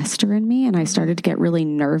fucking fester in me. And I started to get really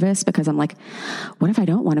nervous because I'm like, what if I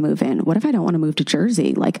don't want to move in? What if I don't want to move to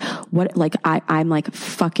Jersey? Like what, like I'm like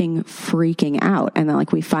fucking freaking out. And then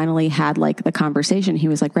like we finally had like the conversation. He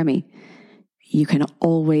was like, Remy, you can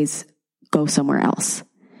always go somewhere else.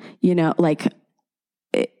 You know, like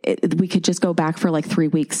we could just go back for like 3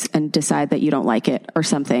 weeks and decide that you don't like it or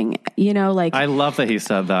something, you know, like. I love that he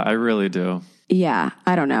said that. I really do. Yeah.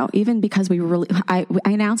 I don't know. Even because I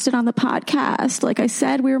announced it on the podcast. Like I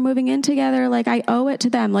said, we were moving in together. Like I owe it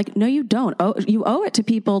to them. Like, no, you don't. You owe it to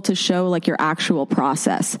people to show like your actual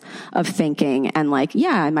process of thinking. And like,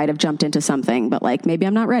 yeah, I might have jumped into something, but like, maybe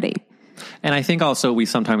I'm not ready. And I think also we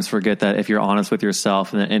sometimes forget that if you're honest with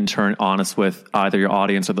yourself and then in turn honest with either your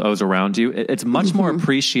audience or those around you, it's much more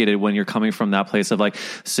appreciated when you're coming from that place of like,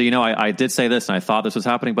 so, you know, I did say this and I thought this was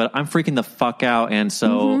happening, but I'm freaking the fuck out. And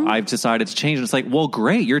so I've decided to change. And it's like, well,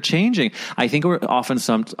 great, you're changing. I think we're often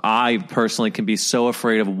I personally can be so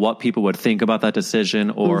afraid of what people would think about that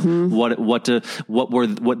decision or what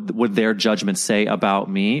would their judgment say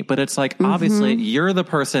about me. But it's like, obviously you're the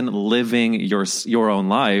person living your own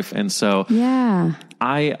life. And so yeah,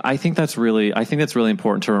 I think that's really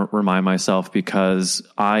important to remind myself because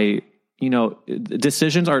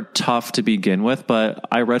decisions are tough to begin with, but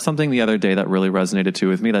I read something the other day that really resonated too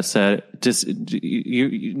with me that said,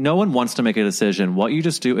 no one wants to make a decision. What you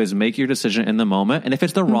just do is make your decision in the moment. And if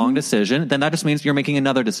it's the wrong decision, then that just means you're making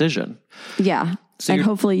another decision. Yeah. So and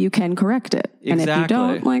hopefully you can correct it. Exactly. And if you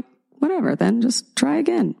don't, like, whatever, then just try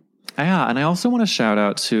again. Yeah. And I also want to shout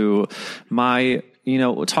out to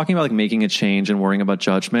talking about like making a change and worrying about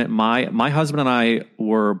judgment. My husband and I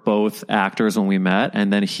were both actors when we met,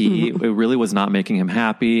 and then it really was not making him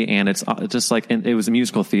happy. And it's just like, and it was a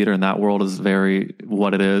musical theater, and that world is very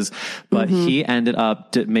what it is. But he ended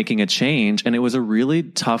up making a change, and it was a really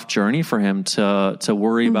tough journey for him to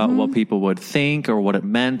worry about what people would think or what it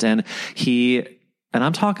meant. And he And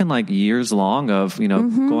I'm talking like years long of,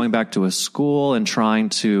 going back to a school and trying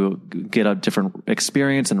to get a different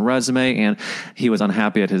experience and resume. And he was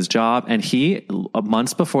unhappy at his job. And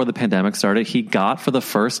months before the pandemic started, he got for the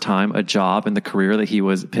first time a job in the career that he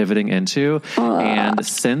was pivoting into. And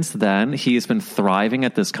since then, he's been thriving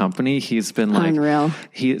at this company. He's been like, unreal.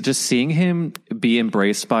 Just seeing him be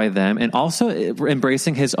embraced by them and also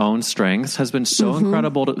embracing his own strengths has been so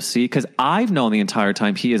incredible to see, because I've known the entire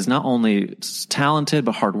time he is not only talented,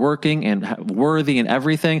 but hardworking and worthy and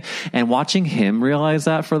everything. And watching him realize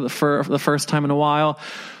that for the first time in a while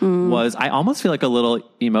I almost feel like a little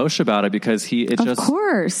emotional about it, because of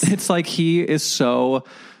course, it's like he is so.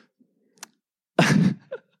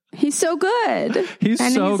 He's so good. He's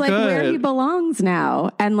like good. Where he belongs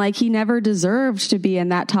now. And like he never deserved to be in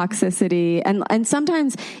that toxicity. And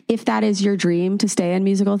sometimes if that is your dream to stay in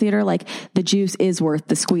musical theater, like the juice is worth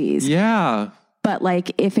the squeeze. Yeah. But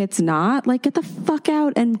like, if it's not, like, get the fuck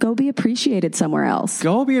out and go be appreciated somewhere else.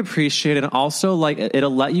 Go be appreciated. And also, like,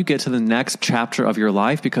 it'll let you get to the next chapter of your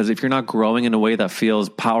life, because if you're not growing in a way that feels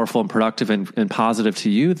powerful and productive and positive to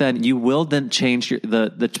you, then you will then change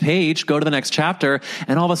the page, go to the next chapter.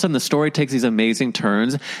 And all of a sudden the story takes these amazing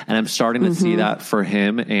turns. And I'm starting to see that for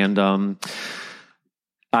him. And,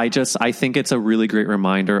 I think it's a really great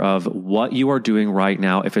reminder of what you are doing right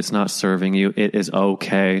now. If it's not serving you, it is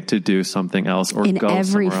okay to do something else or in go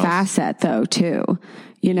every somewhere else. facet though, too.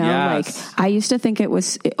 Like I used to think it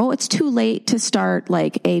was, it's too late to start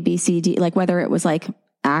like A, B, C, D, like whether it was like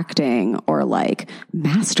acting or like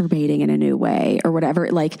masturbating in a new way or whatever.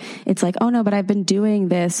 Like, it's like, oh no, but I've been doing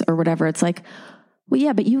this or whatever. It's like, well,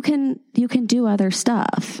 yeah, but you can do other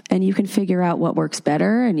stuff and you can figure out what works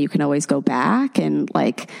better and you can always go back, and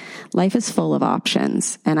like life is full of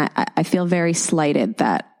options. And I feel very slighted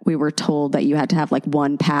that we were told that you had to have like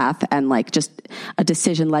one path and like just a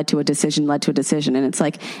decision led to a decision led to a decision. And it's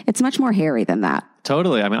like, it's much more hairy than that.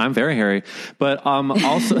 Totally. I mean, I'm very hairy, but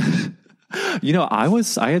also...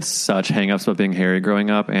 I had such hangups about being hairy growing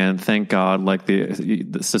up, and thank God, like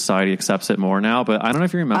the society accepts it more now. But I don't know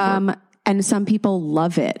if you remember. And some people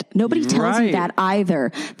love it. Nobody tells you that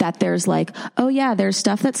either, that there's like, oh yeah, there's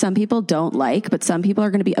stuff that some people don't like, but some people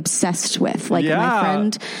are going to be obsessed with. Like my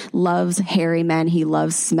friend loves hairy men. He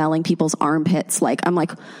loves smelling people's armpits. Like, I'm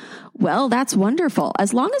like, well, that's wonderful.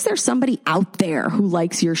 As long as there's somebody out there who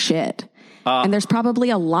likes your shit. And there's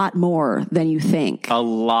probably a lot more than you think. A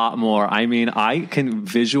lot more. I mean, I can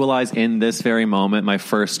visualize in this very moment, my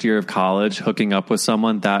first year of college, hooking up with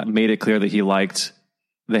someone that made it clear that he liked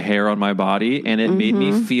the hair on my body, and it made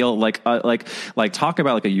me feel like talk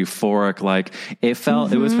about like a euphoric, like it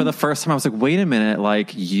felt, it was for the first time I was like, wait a minute,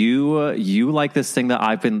 like you like this thing that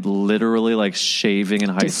I've been literally like shaving in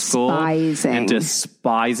high school and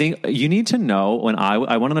despising. You need to know, when I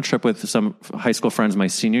went on a trip with some high school friends my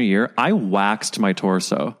senior year, I waxed my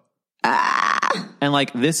torso. And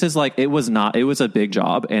like, this is like, it was a big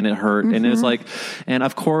job and it hurt. And it was like, and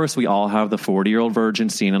of course we all have the 40-year-old virgin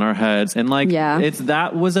scene in our heads. And like,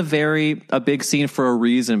 that was a big scene for a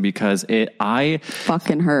reason, because it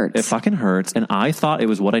fucking hurts. It fucking hurts. And I thought it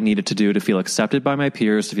was what I needed to do to feel accepted by my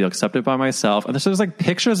peers, to feel accepted by myself. And there's like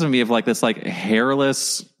pictures of me of like this like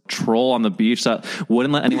hairless troll on the beach that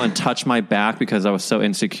wouldn't let anyone touch my back because I was so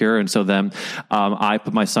insecure. And so then I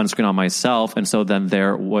put my sunscreen on myself, and so then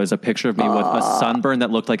there was a picture of me with a sunburn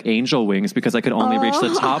that looked like angel wings, because I could only reach the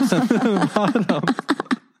tops and the bottom.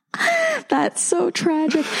 That's so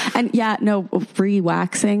tragic. And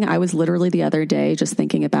re-waxing, I was literally the other day just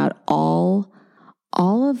thinking about all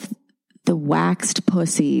of the waxed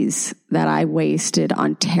pussies that I wasted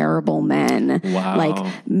on terrible men. Wow.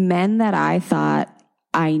 Like men that I thought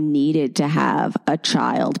I needed to have a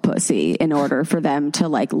child pussy in order for them to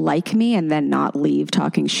like me and then not leave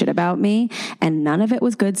talking shit about me. And none of it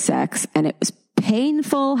was good sex. And it was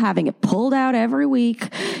painful having it pulled out every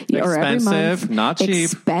week or every month. Not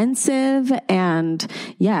cheap. Expensive. And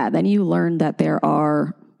then you learn that there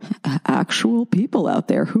are actual people out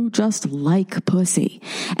there who just like pussy,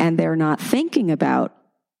 and they're not thinking about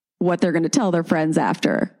what they're going to tell their friends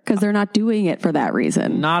after, because they're not doing it for that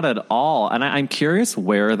reason. Not at all. And I'm curious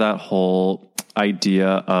where that whole idea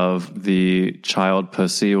of the child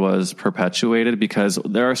pussy was perpetuated, because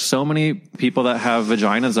there are so many people that have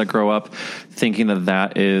vaginas that grow up thinking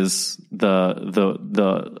that is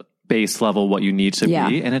the base level, what you need to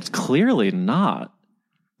be. And it's clearly not.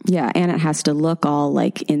 Yeah. And it has to look all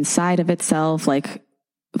like inside of itself. Like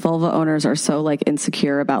vulva owners are so like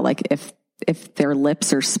insecure about like if their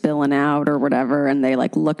lips are spilling out or whatever, and they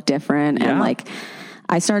like look different. And like,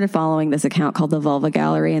 I started following this account called the Vulva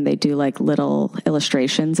Gallery, and they do like little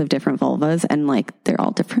illustrations of different vulvas, and like they're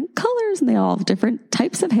all different colors and they all have different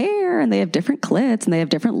types of hair and they have different clits and they have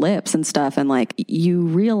different lips and stuff. And like you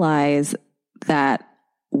realize that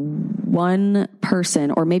one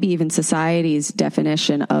person, or maybe even society's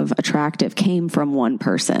definition of attractive, came from one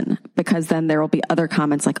person, because then there will be other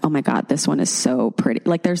comments like, oh my God, this one is so pretty.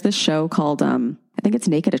 Like there's this show called, I think it's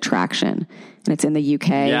Naked Attraction, and it's in the UK.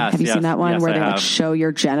 Yes, have you seen that one where they like show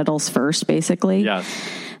your genitals first, basically? Yes.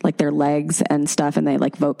 Like their legs and stuff, and they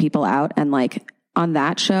like vote people out. And like on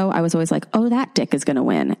that show, I was always like, oh, that dick is going to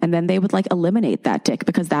win. And then they would like eliminate that dick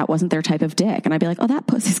because that wasn't their type of dick. And I'd be like, oh, that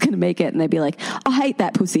pussy's going to make it. And they'd be like, I hate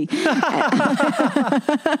that pussy.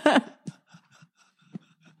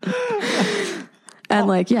 And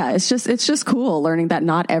like, yeah, it's just cool learning that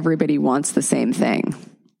not everybody wants the same thing.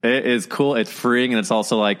 It is cool. It's freeing. And it's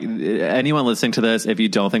also like, anyone listening to this, if you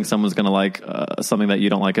don't think someone's going to like something that you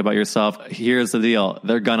don't like about yourself, here's the deal.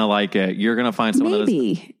 They're going to like it. You're going to find someone that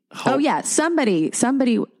is... Oh yeah. Somebody,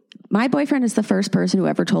 my boyfriend is the first person who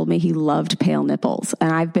ever told me he loved pale nipples.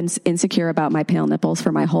 And I've been insecure about my pale nipples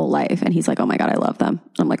for my whole life. And he's like, oh my God, I love them.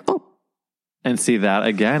 I'm like, oh. And see, that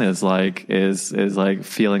again is like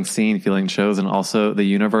feeling seen, feeling chosen. Also, the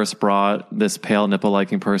universe brought this pale nipple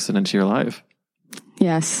liking person into your life.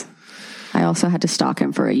 Yes. I also had to stalk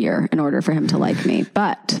him for a year in order for him to like me,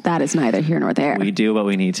 but that is neither here nor there. We do what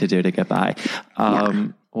we need to do to get by.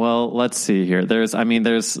 Well, let's see here. There's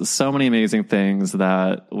so many amazing things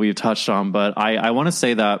that we've touched on, but I want to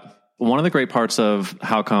say that one of the great parts of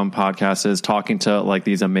How Come Podcast is talking to like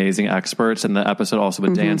these amazing experts. And the episode also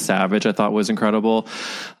with Dan Savage, I thought was incredible.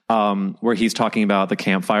 Where he's talking about the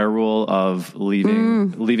campfire rule of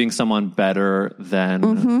leaving someone better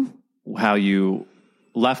than how you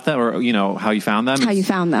left them, or, you know, how you found them. How you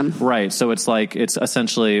found them. Right. So it's like, it's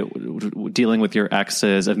essentially dealing with your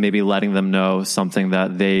exes of maybe letting them know something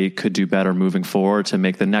that they could do better moving forward to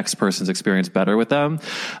make the next person's experience better with them.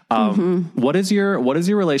 What is your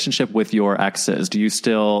relationship with your exes? Do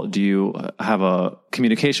you have a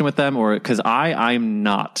communication with them, or, cause I'm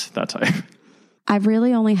not that type. I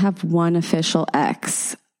really only have one official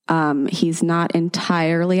ex. He's not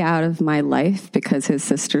entirely out of my life because his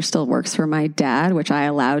sister still works for my dad, which I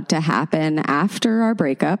allowed to happen after our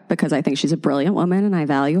breakup because I think she's a brilliant woman and I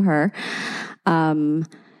value her. Him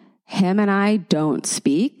and I don't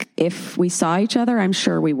speak. If we saw each other, I'm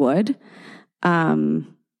sure we would.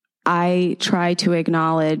 I try to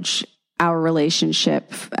acknowledge our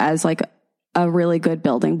relationship as like a really good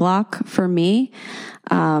building block for me.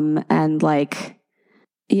 And like,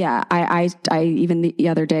 yeah, I even the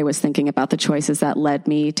other day was thinking about the choices that led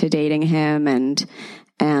me to dating him,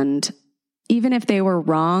 and even if they were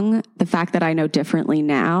wrong, the fact that I know differently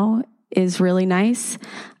now is really nice.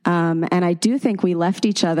 And I do think we left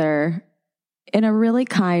each other in a really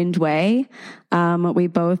kind way. We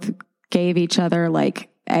both gave each other like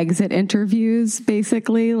exit interviews,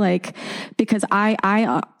 basically, like, because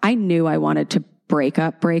I knew I wanted to break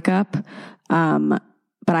up.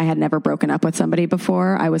 But I had never broken up with somebody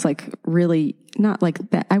before. I was like really not like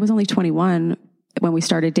that. I was only 21 when we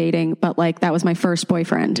started dating, but like that was my first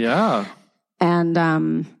boyfriend. Yeah.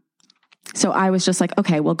 And, so I was just like,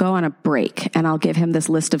 okay, we'll go on a break and I'll give him this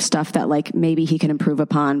list of stuff that like maybe he can improve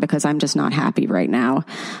upon because I'm just not happy right now.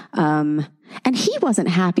 And he wasn't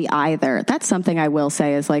happy either. That's something I will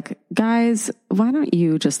say is like, guys, why don't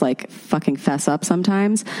you just like fucking fess up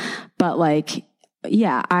sometimes? But like,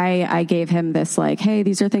 yeah, I gave him this like, hey,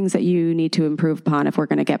 these are things that you need to improve upon if we're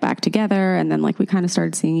going to get back together. And then like we kind of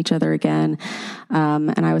started seeing each other again.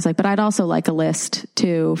 And I was like, but I'd also like a list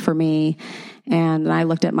too for me. And I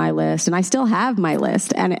looked at my list and I still have my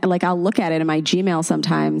list. And like, I'll look at it in my Gmail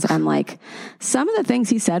sometimes. And like some of the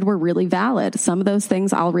things he said were really valid. Some of those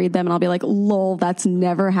things I'll read them and I'll be like, lol, that's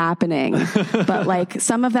never happening. But like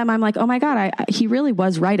some of them I'm like, oh my God, he really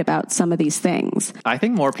was right about some of these things. I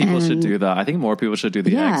think more people should do that. I think more people should do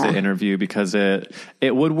the exit interview because it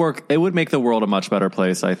would work. It would make the world a much better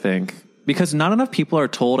place, I think. Because not enough people are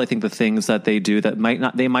told, I think, the things that they do that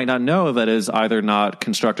they might not know that is either not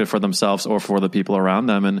constructive for themselves or for the people around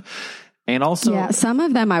them. And also, yeah, some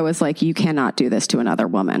of them I was like, you cannot do this to another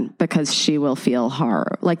woman because she will feel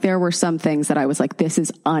horror. Like there were some things that I was like, this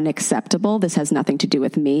is unacceptable. This has nothing to do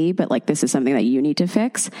with me, but like, this is something that you need to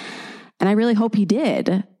fix. And I really hope he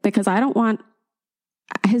did because I don't want,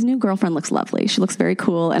 his new girlfriend looks lovely. She looks very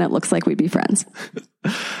cool and it looks like we'd be friends.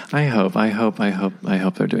 I hope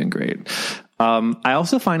they're doing great. I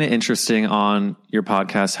also find it interesting on your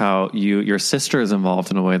podcast how your sister is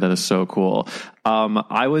involved in a way that is so cool. When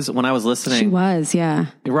I was listening, She was, yeah.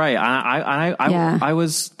 right. I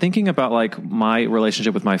was thinking about like my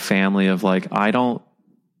relationship with my family of like, I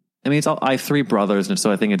have 3 brothers. And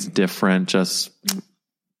so I think it's different. Just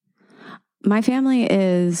my family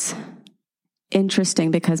is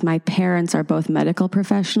interesting because my parents are both medical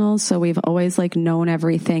professionals. So we've always like known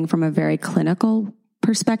everything from a very clinical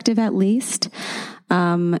perspective, at least.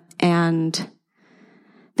 And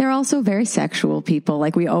they're also very sexual people.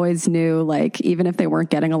 Like we always knew, like, even if they weren't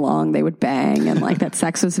getting along, they would bang, and like that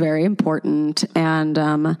sex was very important. And,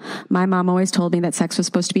 my mom always told me that sex was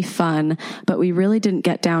supposed to be fun, but we really didn't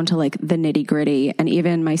get down to like the nitty gritty. And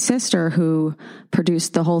even my sister, who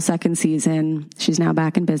produced the whole 2nd season, she's now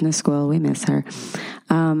back in business school. We miss her.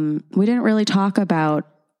 We didn't really talk about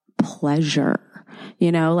pleasure,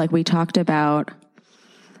 like we talked about,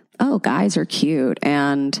 oh, guys are cute,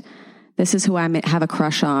 and this is who I have a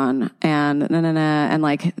crush on, and and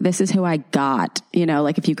like, this is who I got,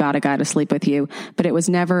 like if you got a guy to sleep with you, but it was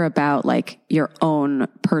never about like your own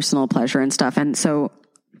personal pleasure and stuff. And so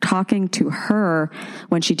talking to her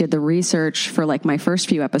when she did the research for like my first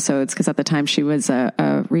few episodes, because at the time she was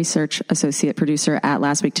a research associate producer at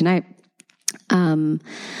Last Week Tonight,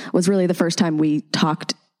 was really the first time we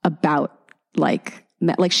talked about like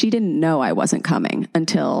she didn't know I wasn't coming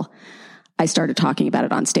until I started talking about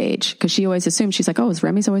it on stage. Cause she always assumed, she's like, oh,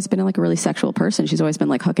 Remy's always been like a really sexual person. She's always been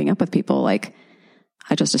like hooking up with people. Like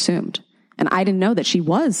I just assumed. And I didn't know that she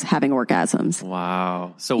was having orgasms.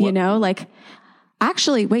 Wow. So what, like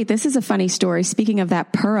actually, wait, this is a funny story. Speaking of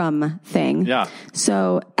that Purim thing. Yeah.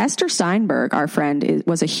 So Esther Steinberg, our friend,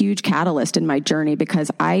 was a huge catalyst in my journey because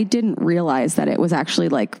I didn't realize that it was actually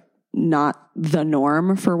like not the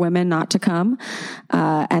norm for women not to come.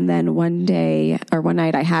 And then one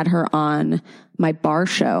night I had her on my bar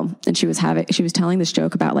show, and she was telling this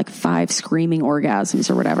joke about like 5 screaming orgasms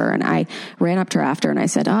or whatever. And I ran up to her after and I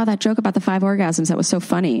said, oh, that joke about the 5 orgasms, that was so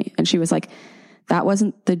funny. And she was like, that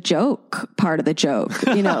wasn't the joke part of the joke,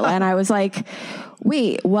 and I was like,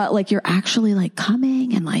 wait, what? Like you're actually like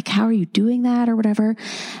coming, and like, how are you doing that or whatever?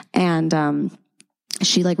 And,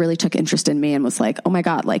 she like really took interest in me and was like, oh my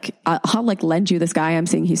God, like I'll like lend you this guy I'm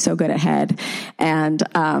seeing. He's so good at head. And,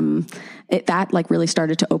 that like really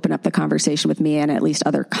started to open up the conversation with me and at least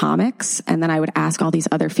other comics. And then I would ask all these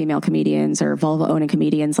other female comedians or vulva owning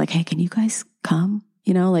comedians, like, hey, can you guys come?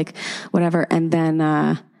 Like whatever. And then,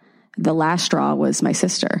 the last straw was my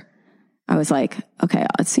sister. I was like, okay,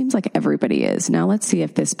 it seems like everybody is. Now let's see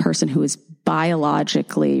if this person who is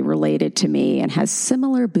biologically related to me and has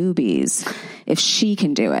similar boobies, if she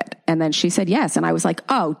can do it. And then she said yes. And I was like,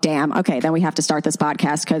 oh, damn. Okay, then we have to start this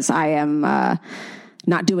podcast because I am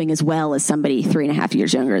not doing as well as somebody 3.5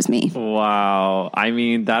 years younger as me. Wow. I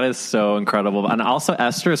mean, that is so incredible. And also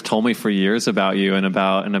Esther has told me for years about you and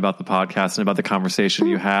about the podcast and about the conversation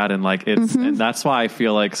you had. And like, and that's why I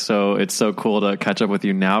feel like it's so cool to catch up with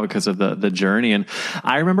you now because of the journey. And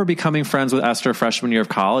I remember becoming friends with Esther freshman year of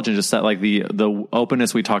college, and just that like the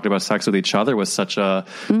openness we talked about sex with each other was such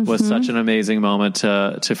an amazing moment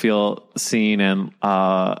to feel seen. And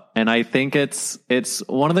I think it's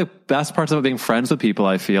one of the best parts about being friends with people,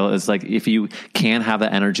 I feel, is like if you can have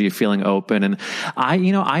that energy of feeling open. And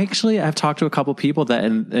I've talked to a couple people that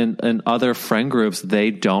in other friend groups,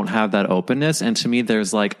 they don't have that openness. And to me,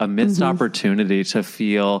 there's like a missed opportunity to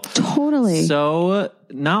feel totally so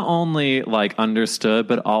not only like understood,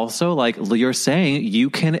 but also like you're saying, you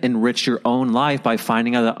can enrich your own life by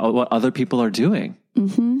finding out what other people are doing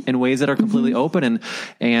in ways that are completely open.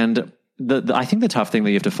 And I think the tough thing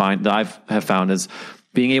that you have to find, that I have found, is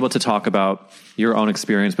being able to talk about your own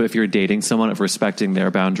experience, but if you're dating someone, of respecting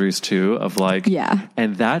their boundaries too, of like, yeah.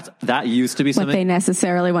 And that used to be something what they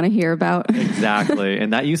necessarily want to hear about. Exactly.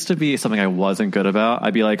 And that used to be something I wasn't good about.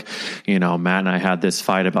 I'd be like, Matt and I had this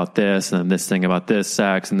fight about this and then this thing about this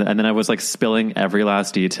sex. And then I was like spilling every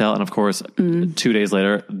last detail. And of course, 2 days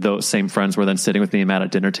later, those same friends were then sitting with me and Matt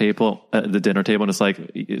at the dinner table, and just like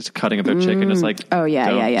cutting up their chicken. Just like, oh yeah,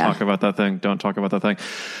 don't yeah. talk about that thing. Don't talk about that thing.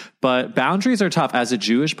 But boundaries are tough. As a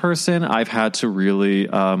Jewish person, I've had to really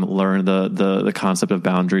learn the concept of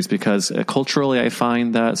boundaries, because culturally I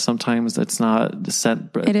find that sometimes it's not set.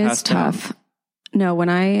 It is tough. Down. No, when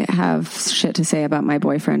I have shit to say about my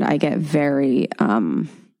boyfriend, I get very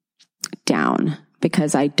down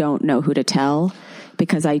because I don't know who to tell,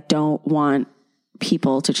 because I don't want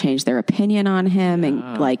people to change their opinion on him.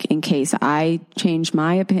 And like, in case I change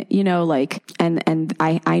my opinion, and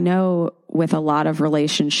I know with a lot of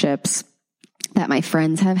relationships that my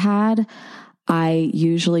friends have had, I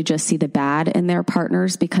usually just see the bad in their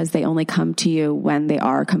partners because they only come to you when they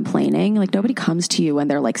are complaining. Like nobody comes to you when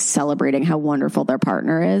they're like celebrating how wonderful their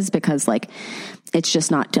partner is, because like it's just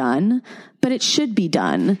not done, but it should be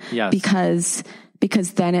done. Yes.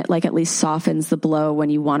 Because then it like at least softens the blow when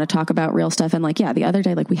you want to talk about real stuff. And like, yeah, the other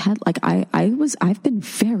day, like we had, like, I've been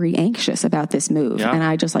very anxious about this move, and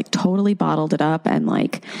I just like totally bottled it up. And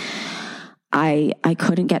like, I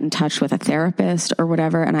couldn't get in touch with a therapist or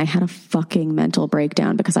whatever. And I had a fucking mental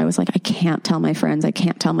breakdown because I was like, I can't tell my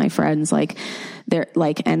friends. Like they're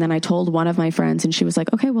like, and then I told one of my friends and she was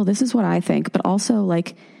like, okay, well, this is what I think. But also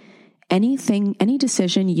like any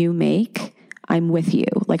decision you make, I'm with you.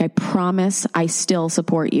 Like, I promise I still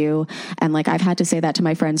support you. And like, I've had to say that to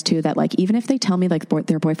my friends too, that like, even if they tell me like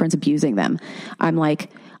their boyfriend's abusing them, I'm like,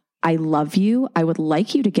 I love you. I would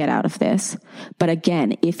like you to get out of this. But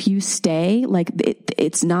again, if you stay, like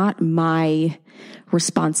it's not my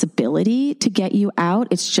responsibility to get you out.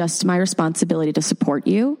 It's just my responsibility to support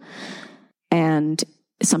you. And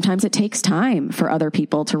sometimes it takes time for other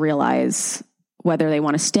people to realize whether they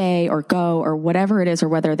want to stay or go or whatever it is, or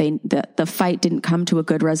whether the fight didn't come to a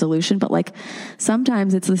good resolution. But like,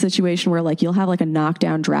 sometimes it's the situation where like, you'll have like a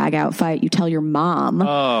knockdown drag out fight. You tell your mom.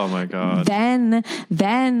 Oh my God. Then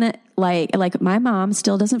like my mom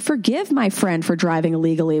still doesn't forgive my friend for driving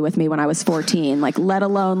illegally with me when I was 14, like let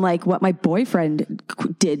alone like what my boyfriend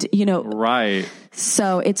did, you know? Right.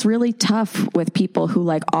 So it's really tough with people who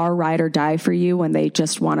like are ride or die for you when they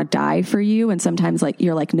just want to die for you. And sometimes like,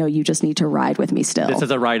 you're like, no, you just need to ride with me still. This is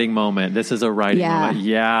a writing moment. moment.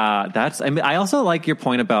 Yeah. I also like your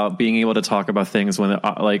point about being able to talk about things when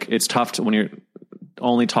like it's tough when you're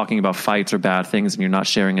only talking about fights or bad things and you're not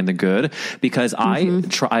sharing in the good, because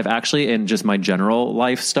I've actually, in just my general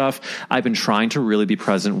life stuff, I've been trying to really be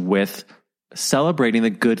present with celebrating the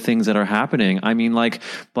good things that are happening. I mean, like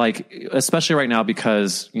especially right now,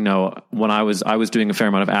 because, you know, when I was doing a fair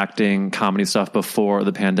amount of acting, comedy stuff before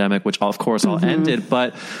the pandemic, which of course all ended.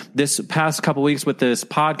 But this past couple weeks with this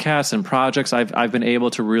podcast and projects, I've been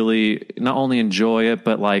able to really not only enjoy it,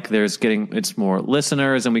 but like it's more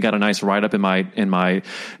listeners, and we got a nice write up in my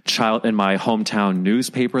hometown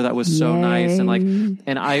newspaper that was so nice. And like,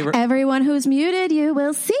 everyone who's muted, you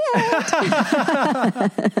will see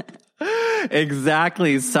it.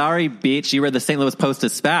 Exactly. Sorry, bitch. You read the St. Louis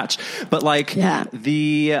Post-Dispatch. But like,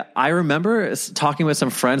 I remember talking with some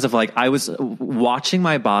friends of like, I was watching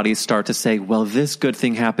my body start to say, well, this good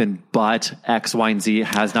thing happened, but X, Y, and Z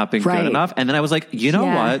has not been good enough. And then I was like, you know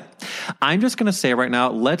what? I'm just going to say right now,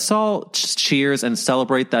 let's all cheers and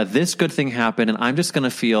celebrate that this good thing happened. And I'm just going to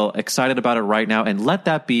feel excited about it right now and let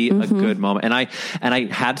that be a good moment. And I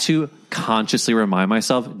had to consciously remind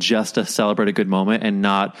myself just to celebrate a good moment and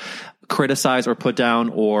not criticize or put down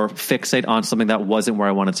or fixate on something that wasn't where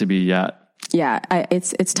I wanted to be yet. Yeah.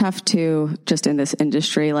 It's tough to just in this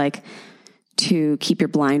industry, like to keep your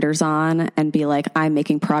blinders on and be like, I'm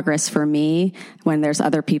making progress for me when there's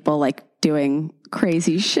other people like doing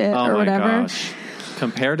crazy shit or whatever. Gosh.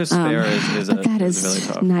 Compare despair is really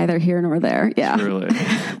tough. Neither here nor there. Yeah. Truly.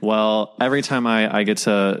 Well, every time I get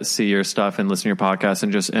to see your stuff and listen to your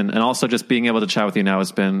podcast and also just being able to chat with you now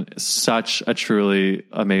has been such a truly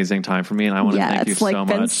amazing time for me. And I want to thank you so much.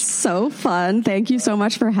 It's been so fun. Thank you so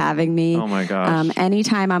much for having me. Oh my gosh.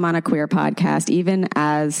 Anytime I'm on a queer podcast, even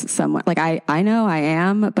as someone like I know I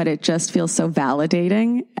am, but it just feels so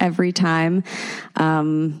validating every time.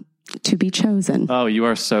 To be chosen. Oh, you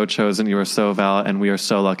are so chosen. You are so valid. And we are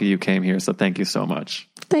so lucky you came here. So thank you so much.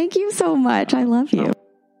 Thank you so much. I love you.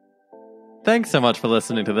 Thanks so much for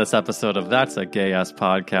listening to this episode of That's a Gay Ass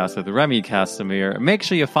Podcast with Remy Castamere. Make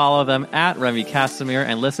sure you follow them at Remy Castamere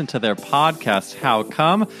and listen to their podcast, How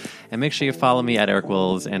Come? And make sure you follow me at Eric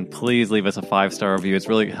Wills. And please leave us a 5-star review. It's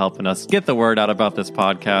really helping us get the word out about this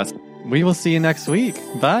podcast. We will see you next week.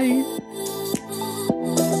 Bye.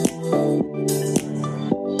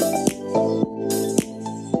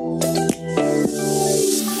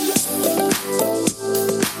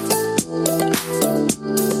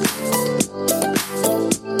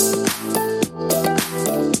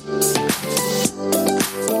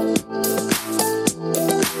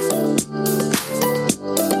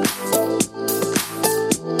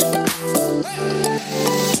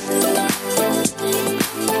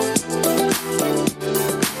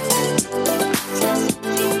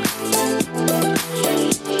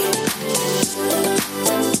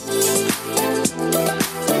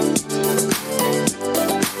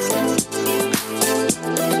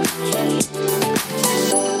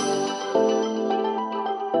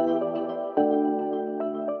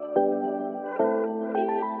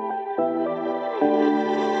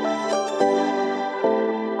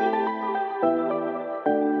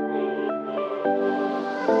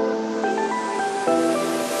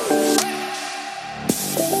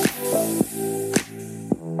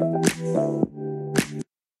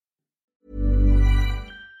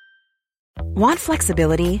 Want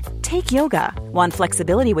flexibility? Take yoga. Want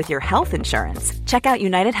flexibility with your health insurance? Check out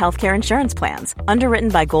United Healthcare Insurance Plans. Underwritten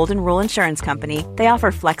by Golden Rule Insurance Company, they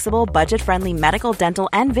offer flexible, budget-friendly medical, dental,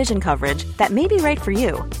 and vision coverage that may be right for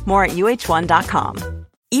you. More at uh1.com.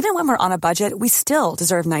 Even when we're on a budget, we still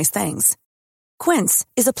deserve nice things. Quince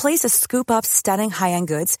is a place to scoop up stunning high-end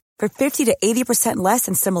goods for 50 to 80% less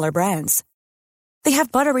than similar brands. They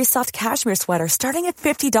have buttery soft cashmere sweaters starting at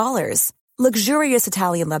 $50, luxurious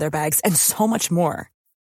Italian leather bags, and so much more.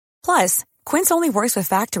 Plus, Quince only works with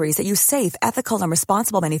factories that use safe, ethical, and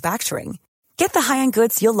responsible manufacturing. Get the high-end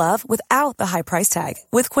goods you'll love without the high price tag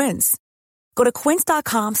with Quince. Go to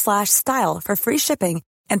quince.com/style for free shipping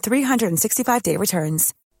and 365-day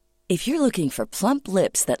returns. If you're looking for plump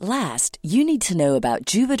lips that last, you need to know about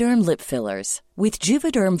Juvederm lip fillers. With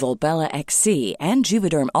Juvederm Volbella XC and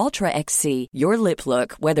Juvederm Ultra XC, your lip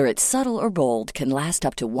look, whether it's subtle or bold, can last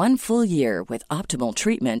up to 1 full year with optimal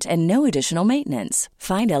treatment and no additional maintenance.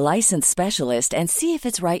 Find a licensed specialist and see if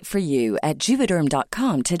it's right for you at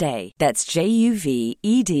Juvederm.com today. That's JUVEDERM.com.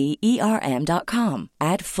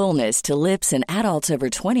 Add fullness to lips in adults over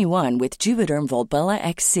 21 with Juvederm Volbella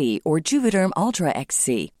XC or Juvederm Ultra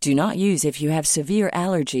XC. Do not use if you have severe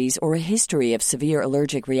allergies or a history of severe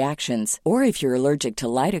allergic reactions, or if you're allergic to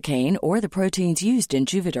lidocaine or the proteins used in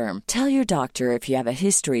Juvederm. Tell your doctor if you have a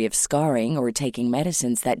history of scarring or taking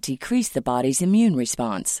medicines that decrease the body's immune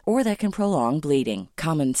response or that can prolong bleeding.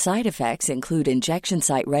 Common side effects include injection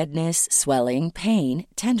site redness, swelling, pain,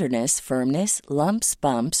 tenderness, firmness, lumps,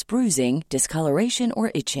 bumps, bruising, discoloration,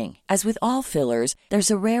 or itching. As with all fillers,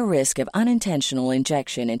 there's a rare risk of unintentional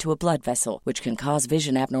injection into a blood vessel, which can cause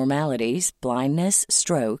vision abnormalities, blindness,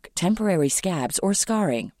 stroke, temporary scabs, or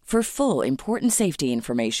scarring. For full, important safety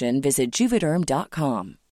information, visit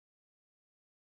Juvederm.com.